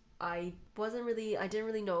 And I didn't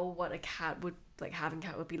really know what having a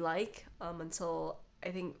cat would be like until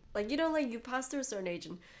I think, like, you know, like you pass through a certain age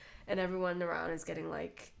and everyone around is getting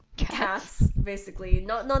like cats basically.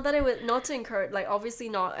 Not that it would, not to encourage, like obviously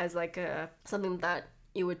not as like something that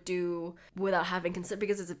you would do without having consider,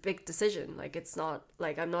 because it's a big decision. Like, it's not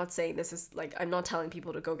like, I'm not saying this is like, I'm not telling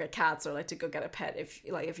people to go get cats or like to go get a pet if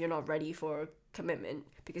you're not ready for commitment,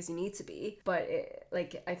 because you need to be. But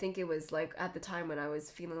like, I think it was like at the time when I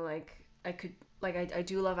was feeling like I could, like, I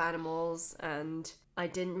do love animals, and I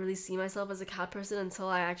didn't really see myself as a cat person until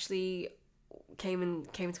I actually came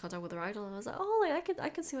into contact with her idol, and I was like, oh, like I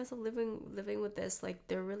could see myself living with this. Like,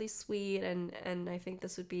 they're really sweet, and I think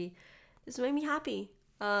this would make me happy.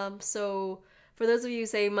 So for those of you who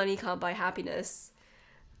say money can't buy happiness,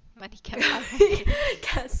 Money can buy.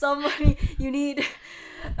 get some money. You need.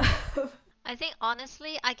 I think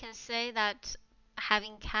honestly, I can say that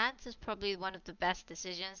having cats is probably one of the best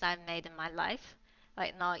decisions I've made in my life.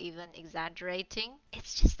 Like, not even exaggerating.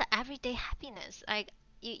 It's just the everyday happiness. Like,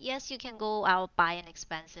 yes, you can go out buy an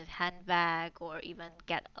expensive handbag or even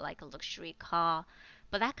get like a luxury car,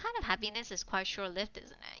 but that kind of happiness is quite short-lived,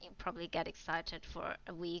 isn't it? You probably get excited for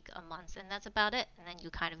a week, a month, and that's about it. And then you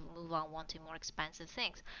kind of move on wanting more expensive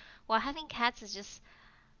things. While having cats is just,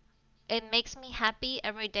 it makes me happy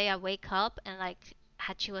every day I wake up and like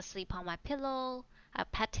Hachi will sleep on my pillow. I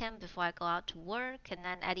pet him before I go out to work, and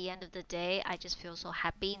then at the end of the day, I just feel so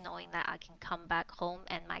happy knowing that I can come back home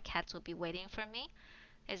and my cats will be waiting for me.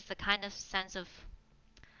 It's the kind of sense of,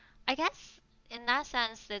 I guess, in that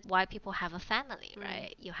sense, that's why people have a family,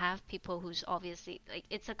 right? You have people who's obviously like,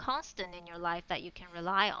 it's a constant in your life that you can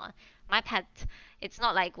rely on. My pet, it's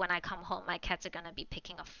not like when I come home, my cats are gonna be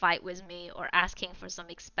picking a fight with me or asking for some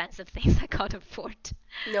expensive things I can't afford.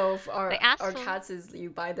 No, if They ask our for, cats is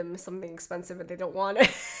you buy them something expensive and they don't want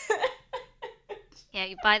it. yeah,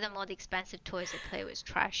 you buy them all the expensive toys they play with,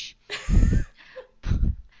 trash.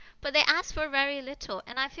 But they ask for very little,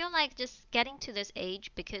 and I feel like just getting to this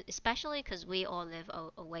age, because especially because we all live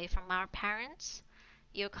away from our parents,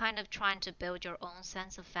 you're kind of trying to build your own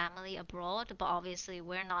sense of family abroad. But obviously,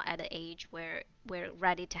 we're not at an age where we're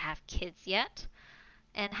ready to have kids yet.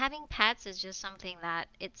 And having pets is just something that,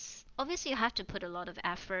 it's obviously you have to put a lot of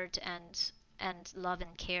effort and love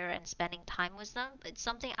and care and spending time with them. It's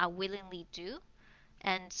something I willingly do,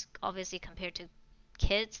 and obviously compared to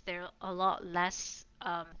kids, they're a lot less,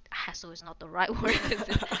 hassle is not the right word.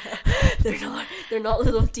 they're not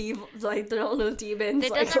little they're not little demons. It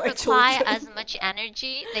like doesn't like require children. as much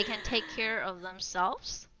energy. They can take care of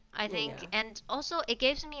themselves, I think. Yeah. And also it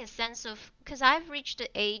gives me a sense of, because I've reached the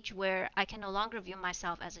age where I can no longer view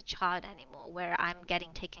myself as a child anymore, where I'm getting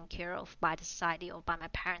taken care of by the society or by my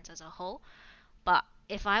parents as a whole. But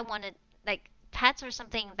if I wanted, like, pets are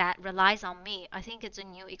something that relies on me, I think it's a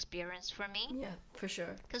new experience for me. Yeah, for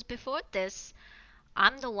sure. Because before this,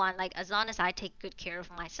 I'm the one, like, as long as I take good care of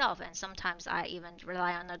myself, and sometimes I even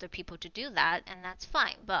rely on other people to do that, and that's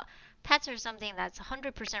fine. But pets are something that's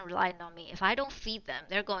 100% reliant on me. If I don't feed them,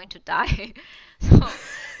 they're going to die. So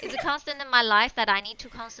it's a constant in my life that I need to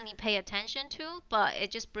constantly pay attention to, but it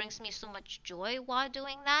just brings me so much joy while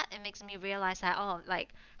doing that. It makes me realize that, oh,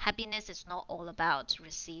 like, happiness is not all about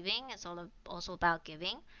receiving, it's also about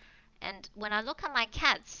giving. And when I look at my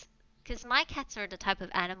cats, because my cats are the type of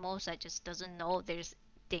animals that just doesn't know there's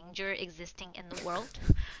danger existing in the world.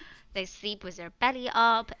 They sleep with their belly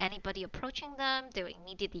up. Anybody approaching them, they will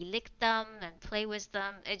immediately lick them and play with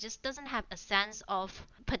them. It just doesn't have a sense of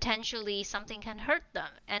potentially something can hurt them.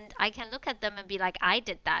 And I can look at them and be like, I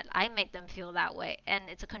did that. I made them feel that way. And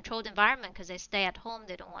it's a controlled environment because they stay at home.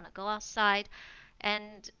 They don't want to go outside.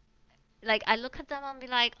 And like, I look at them and be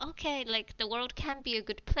like, okay, like, the world can be a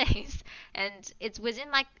good place, and it's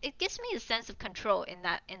within my, it gives me a sense of control in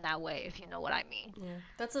that way, if you know what I mean. Yeah,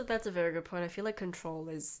 that's a very good point. I feel like control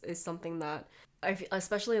is something that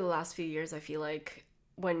especially the last few years, I feel like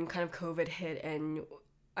when kind of COVID hit and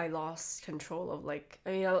I lost control of, like,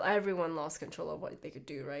 I mean, everyone lost control of what they could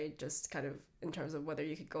do, right? Just kind of in terms of whether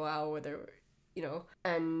you could go out, whether,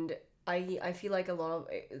 and I feel like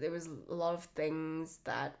there was a lot of things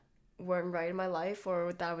that weren't right in my life,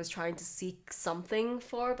 or that I was trying to seek something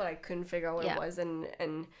for, but I couldn't figure out what it was, and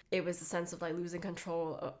it was a sense of like losing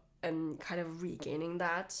control, and kind of regaining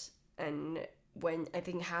that. And when I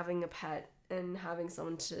think having a pet and having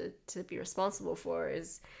someone to be responsible for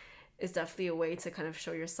is definitely a way to kind of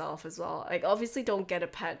show yourself as well. Like, obviously don't get a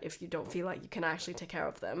pet if you don't feel like you can actually take care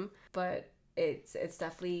of them, but it's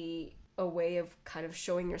definitely a way of kind of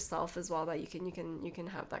showing yourself as well that you can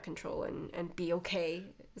have that control and be okay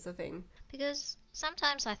is a thing. Because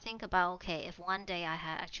sometimes I think about, okay, if one day I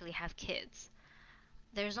actually have kids,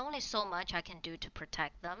 there's only so much I can do to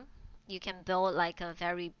protect them. You can build like a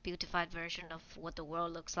very beautified version of what the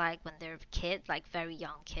world looks like when they're kids, like very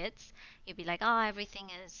young kids. You'd be like, oh, everything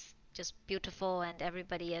is just beautiful and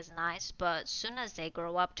everybody is nice. But as soon as they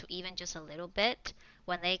grow up to even just a little bit,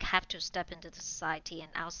 when they have to step into the society and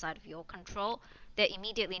outside of your control, they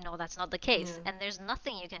immediately know that's not the case. Yeah. And there's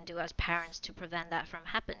nothing you can do as parents to prevent that from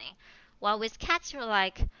happening. While with cats, you're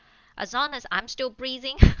like, as long as I'm still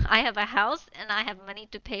breathing, I have a house, and I have money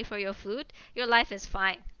to pay for your food, your life is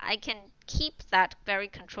fine. I can keep that very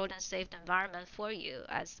controlled and safe environment for you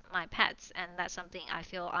as my pets, and that's something I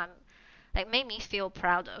feel I'm like made me feel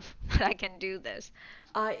proud of that I can do this.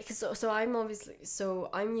 I'm used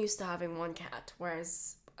to having one cat,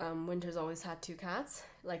 whereas Winter's always had two cats.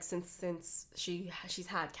 Like since she's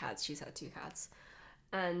had cats, she's had two cats,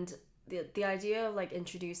 and the idea of like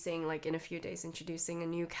introducing like in a few days introducing a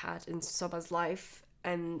new cat into Soba's life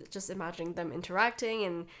and just imagining them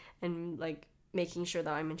interacting and like making sure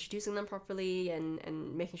that I'm introducing them properly and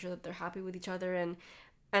making sure that they're happy with each other and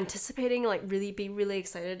anticipating like really being really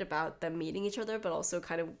excited about them meeting each other, but also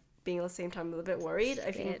kind of being at the same time a little bit worried.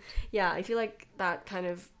 I feel like that kind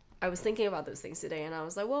of I was thinking about those things today, and I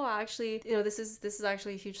was like, well, actually, this is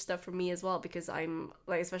actually a huge step for me as well, because I'm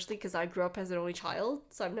like, especially because I grew up as an only child,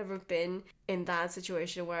 so I've never been in that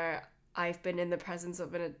situation where I've been in the presence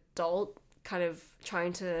of an adult kind of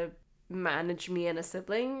trying to manage me and a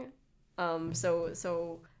sibling.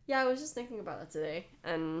 So yeah, I was just thinking about that today,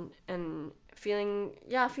 and feeling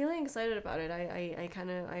excited about it. I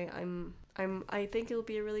think it'll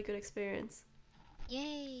be a really good experience.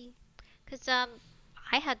 Yay! Because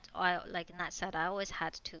like Nat said, I always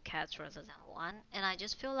had two cats rather than one, and I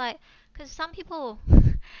just feel like, because some people,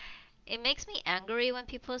 it makes me angry when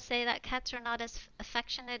people say that cats are not as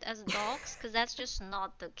affectionate as dogs, because that's just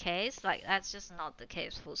not the case. Like, that's just not the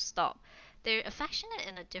case, full stop. They're affectionate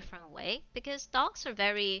in a different way, because dogs are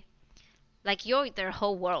very, like, you're their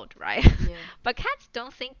whole world, right? Yeah. But cats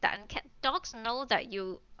don't think that, and dogs know that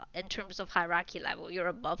you, in terms of hierarchy level, you're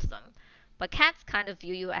above them. But cats kind of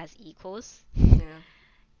view you as equals. Yeah.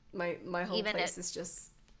 My whole Even place it, is just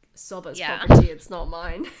Soba's yeah. property. It's not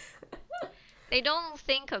mine. They don't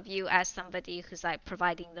think of you as somebody who's like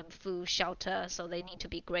providing them food, shelter, so they need to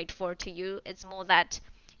be grateful to you. It's more that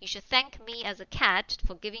you should thank me as a cat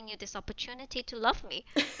for giving you this opportunity to love me.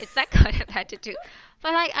 It's that kind of attitude.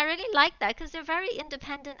 But like, I really like that because they're very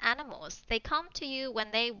independent animals. They come to you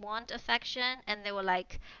when they want affection, and they will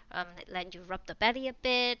like let you rub the belly a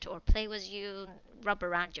bit or play with you, rub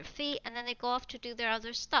around your feet, and then they go off to do their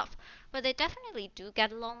other stuff. But they definitely do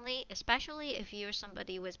get lonely, especially if you're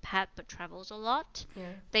somebody with pet but travels a lot. Yeah.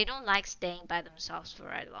 They don't like staying by themselves for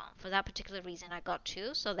very long. For that particular reason, I got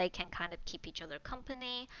two, so they can kind of keep each other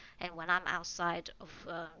company. And when I'm outside of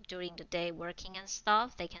during the day working and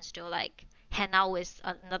stuff, they can still like hang out with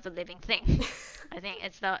another living thing. I think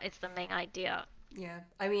it's the main idea. Yeah,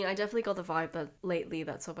 I mean, I definitely got the vibe that lately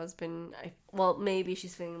that Soba's been, well, maybe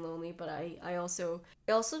she's feeling lonely, but I also,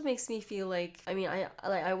 it also makes me feel like, I mean,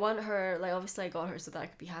 I want her, like, obviously I got her so that I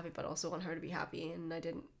could be happy, but I also want her to be happy, and I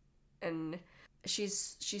didn't, and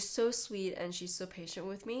she's so sweet, and she's so patient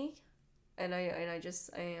with me, and I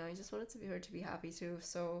just wanted to be her to be happy too,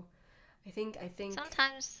 so I think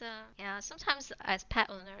Sometimes, yeah, sometimes as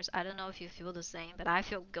pet owners, I don't know if you feel the same, but I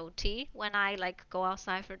feel guilty when I like go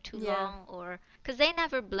outside for too yeah, long, or because they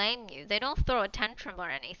never blame you. They don't throw a tantrum or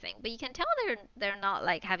anything, but you can tell they're not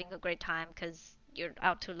like having a great time because you're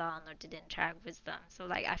out too long or didn't interact with them. So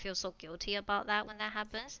like I feel so guilty about that when that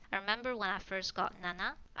happens. I remember when I first got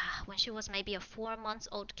Nana, when she was maybe a 4 months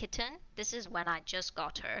old kitten. This is when I just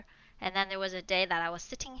got her. And then there was a day that I was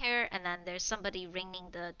sitting here, and then there's somebody ringing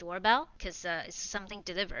the doorbell because it's something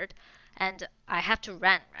delivered, and I have to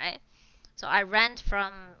run, right? So I ran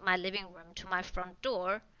from my living room to my front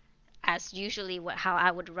door, as usually how I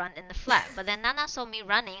would run in the flat. But then Nana saw me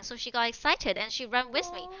running, so she got excited and she ran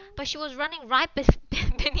with me. But she was running right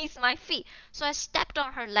beneath my feet, so I stepped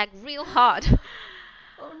on her leg real hard.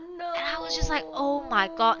 oh no, And I was just like, "Oh my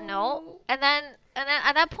God, no!" And then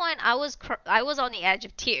at that point, I was on the edge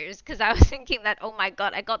of tears because I was thinking that, "Oh my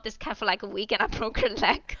God, I got this cat for like a week and I broke her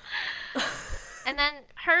leg." And then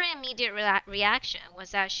her immediate reaction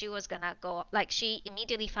was that she was gonna go, like she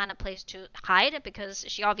immediately found a place to hide because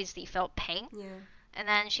she obviously felt pain. yeah, And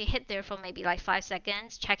then she hid there for maybe like 5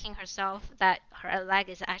 seconds, checking herself that her leg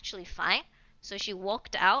is actually fine. So she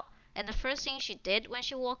walked out, and the first thing she did when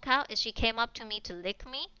she walked out is she came up to me to lick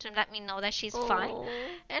me to let me know that she's fine. oh,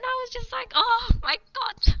 And I was just like, oh my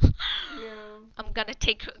God, yeah. I'm gonna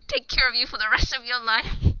take care of you for the rest of your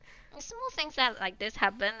life. Small things that like this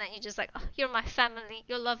happen, and you're just like, oh, you're my family.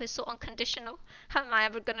 Your love is so unconditional. How am I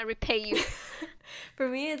ever gonna repay you? For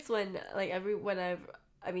me, it's when like I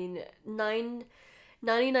mean, 99%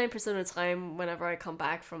 of the time, whenever I come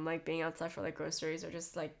back from like being outside for like groceries or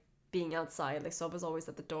just like being outside, like Soba's always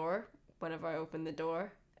at the door whenever I open the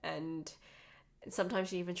door, and sometimes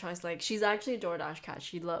she even tries, like, she's actually a DoorDash cat.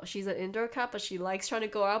 She's an indoor cat, but she likes trying to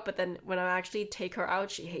go out, but then when I actually take her out,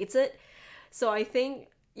 she hates it. So I think,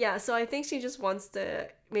 yeah, so I think she just wants to,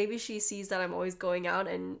 maybe she sees that I'm always going out,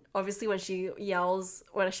 and obviously when she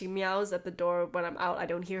meows at the door when I'm out, I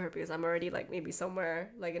don't hear her because I'm already, like, maybe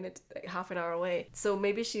somewhere, like, in it, like, half an hour away. So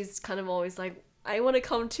maybe she's kind of always like, I want to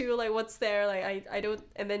come too, like, what's there, like, I don't,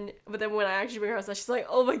 but then when I actually bring her outside, she's like,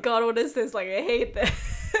 oh my god, what is this, like, I hate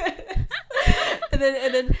this. and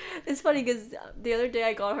then it's funny because the other day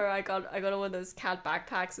I got one of those cat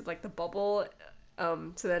backpacks with, like, the bubble,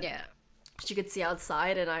 so that she could see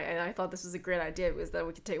outside, and I thought this was a great idea, was that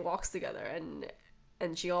we could take walks together,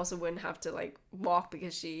 and she also wouldn't have to, like, walk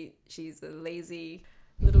because she's a lazy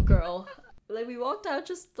little girl. Like, we walked out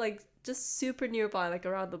just super nearby, like,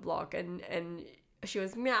 around the block, and she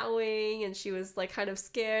was meowing, and she was, like, kind of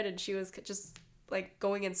scared, and she was just, like,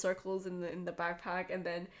 going in circles in the backpack. And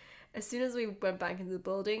then as soon as we went back into the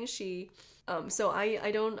building, she so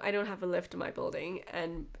I don't have a lift in my building,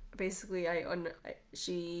 and basically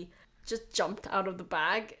she just jumped out of the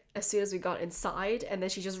bag as soon as we got inside, and then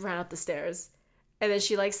she just ran up the stairs. And then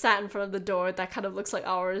she, like, sat in front of the door that kind of looks like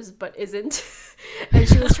ours but isn't. And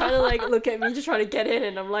she was trying to, like, look at me to try to get in,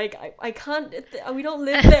 and I'm like, I can't, we don't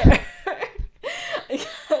live there. I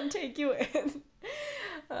can't take you in.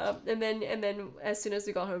 And then as soon as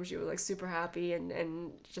we got home, she was, like, super happy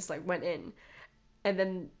and just, like, went in. And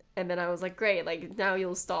then I was like, great, like, now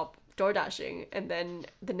you'll stop door dashing. And then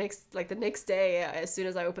the next day, as soon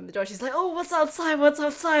as I opened the door, she's like, oh, what's outside?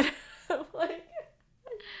 I'm like,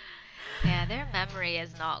 yeah, their memory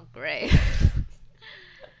is not great.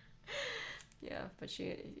 yeah, but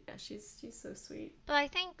she's so sweet. But I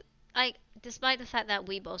think, like, despite the fact that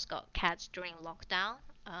we both got cats during lockdown,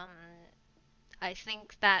 I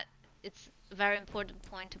think that it's a very important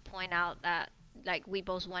point to point out that, like, we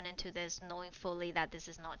both went into this knowing fully that this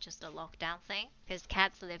is not just a lockdown thing, because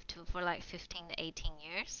cats live for like 15 to 18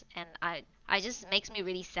 years, and I just makes me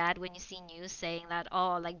really sad when you see news saying that,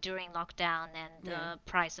 oh, like, during lockdown and the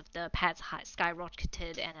price of the pets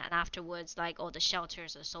skyrocketed, and afterwards, like, all the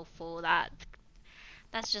shelters are so full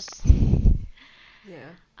that's just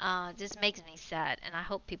just makes me sad, and I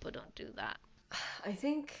hope people don't do that. I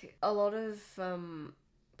think a lot of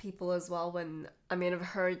people as well, I've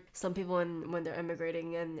heard some people when they're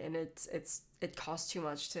immigrating and it costs too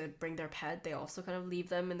much to bring their pet, they also kind of leave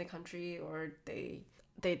them in the country, or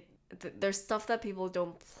there's stuff that people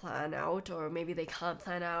don't plan out, or maybe they can't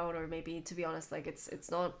plan out, or maybe, to be honest, like, it's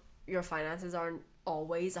not, your finances aren't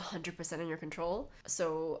always 100% in your control.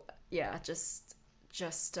 So yeah, just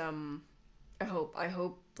I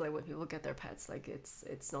hope like, when people get their pets, like,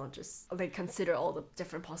 it's not just, they consider all the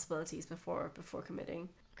different possibilities before committing.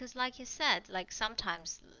 Because, like you said, like,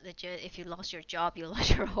 sometimes legit, if you lost your job, you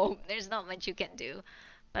lost your home. There's not much you can do.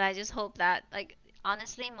 But I just hope that, like,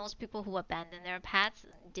 honestly, most people who abandon their pets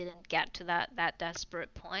didn't get to that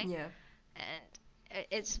desperate point. Yeah. And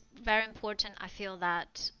it's very important, I feel,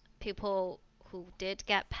 that people who did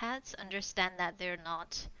get pets understand that they're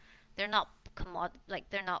not they're not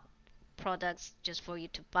products just for you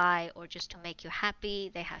to buy or just to make you happy.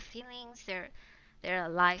 They have feelings. They're a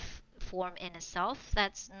life form in itself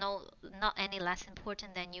that's not any less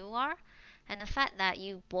important than you are. And the fact that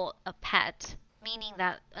you bought a pet, meaning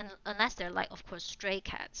that unless they're, like, of course, stray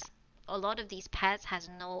cats, a lot of these pets has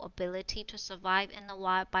no ability to survive in the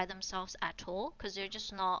wild by themselves at all, because they're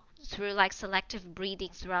just not, through, like, selective breeding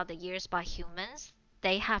throughout the years by humans,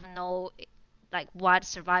 they have no, like, wide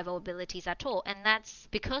survival abilities at all, and that's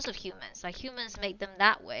because of humans. Like, humans make them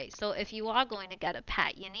that way. So if you are going to get a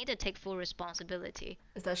pet, you need to take full responsibility.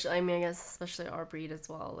 Especially, I guess especially our breed as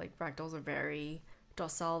well. Like, ragdolls are very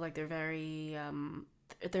docile. Like, they're very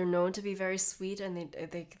they're known to be very sweet, and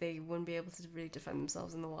they wouldn't be able to really defend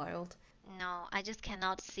themselves in the wild. No, I just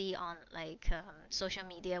cannot see on, like, social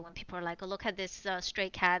media when people are like, oh, look at this stray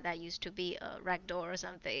cat that used to be a ragdoll or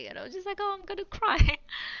something, and I was just like, oh, I'm gonna cry.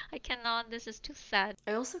 I cannot, this is too sad.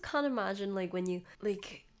 I also can't imagine, like, when you,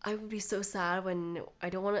 like, I would be so sad when I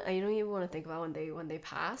don't even want to think about when they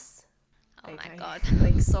pass. Oh, like, my God.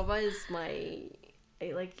 Like, Soba is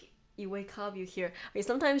like, you wake up, you hear, okay,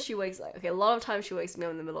 sometimes she wakes, like, okay, a lot of times she wakes me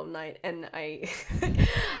up in the middle of the night, and I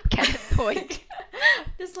Get annoyed.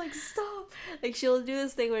 just, like, stop. Like, she'll do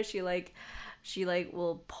this thing where she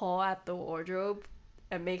will paw at the wardrobe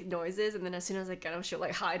and make noises, and then as soon as I get up, she'll,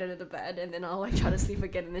 like, hide under the bed, and then I'll, like, try to sleep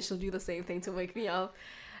again, and then she'll do the same thing to wake me up.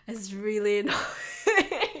 It's really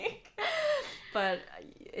annoying. But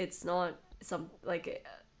it's not some, like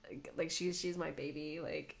she's my baby.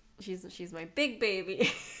 Like, she's my big baby.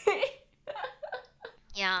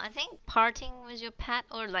 Yeah, I think parting with your pet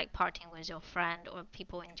or like parting with your friend or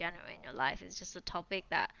people in general in your life is just a topic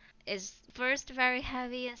that is first very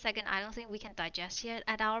heavy and second I don't think we can digest yet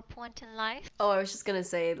at our point in life. Oh, I was just gonna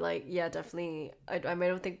say, like, yeah, definitely. I mean, I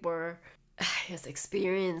don't think we're, I guess,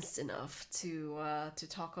 experienced enough to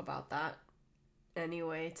talk about that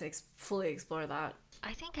anyway, to fully explore that.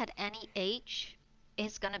 I think at any age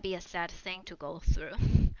it's gonna be a sad thing to go through.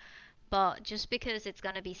 But just because it's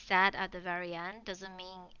gonna be sad at the very end doesn't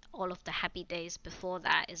mean all of the happy days before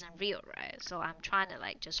that isn't real, right? So I'm trying to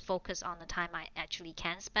like just focus on the time I actually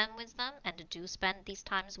can spend with them and to do spend these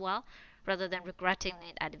times well, rather than regretting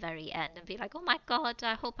it at the very end and be like, oh my god,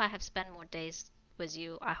 I hope I have spent more days with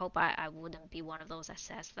you. I hope I wouldn't be one of those that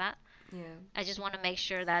says that. Yeah. I just want to make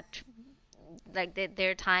sure that like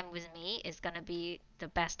their time with me is gonna be the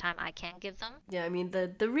best time I can give them. Yeah, I mean,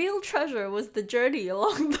 the real treasure was the journey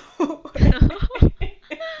along the way.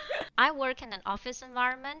 I work in an office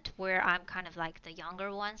environment where I'm kind of like the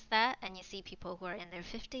younger ones there, and you see people who are in their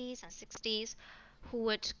 50s and 60s who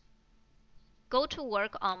would go to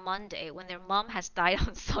work on Monday when their mom has died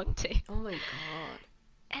on Sunday. Oh my god.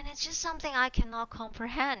 And it's just something I cannot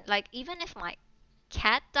comprehend. Like, even if my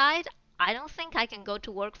cat died, I don't think I can go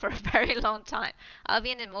to work for a very long time. I'll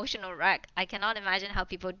be an emotional wreck. I cannot imagine how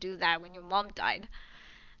people do that when your mom died.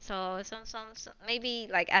 So maybe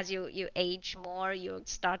like as you age more, you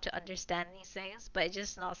start to understand these things, but it's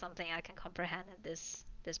just not something I can comprehend at this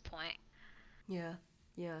point. Yeah,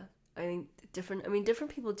 yeah. I think different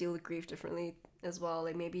people deal with grief differently as well.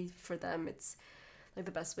 Like maybe for them it's like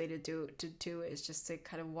the best way to do it is just to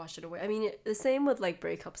kind of wash it away. I mean, the same with like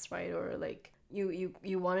breakups, right? Or like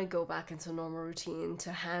you want to go back into normal routine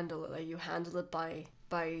to handle it. Like you handle it by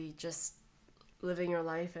just living your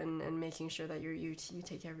life and making sure that you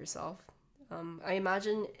take care of yourself. I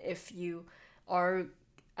imagine if you are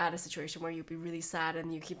at a situation where you'd be really sad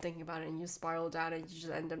and you keep thinking about it and you spiral down and you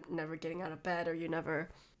just end up never getting out of bed, or you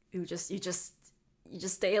just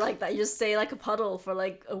stay like that. You just stay like a puddle for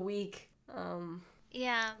like a week.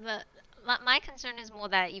 Yeah, but my concern is more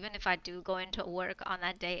that even if I do go into work on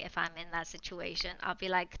that day, if I'm in that situation, I'll be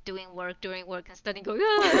like doing work during work and studying going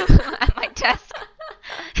at my desk.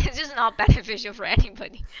 It's just not beneficial for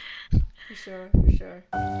anybody. For sure, for sure.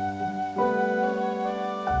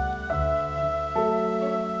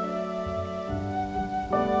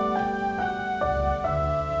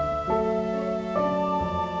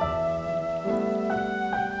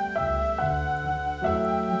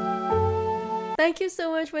 Thank you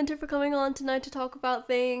so much, Winter, for coming on tonight to talk about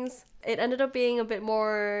things. It ended up being a bit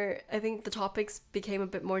more, I think the topics became a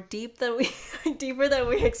bit more deeper than we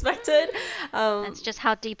expected. That's just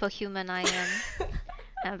how deep a human I am.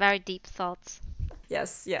 Very deep thoughts.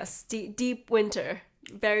 Yes. Deep winter.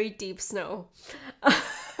 Very deep snow.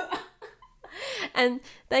 And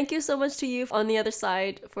thank you so much to you on the other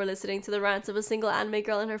side for listening to the rants of a single anime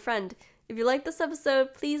girl and her friend. If you like this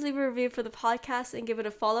episode, please leave a review for the podcast and give it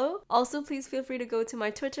a follow. Also, please feel free to go to my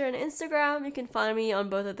Twitter and Instagram. You can find me on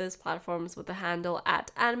both of those platforms with the handle at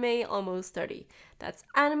 @AnimeAlmost30. That's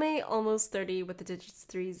AnimeAlmost30 with the digits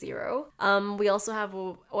 30. We also have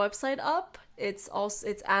a website up. It's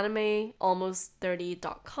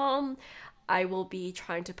animealmost30.com. I will be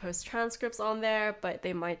trying to post transcripts on there, but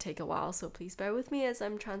they might take a while, so please bear with me as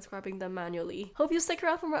I'm transcribing them manually. Hope you stick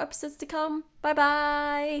around for more episodes to come. Bye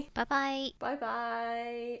bye! Bye bye! Bye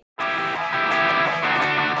bye!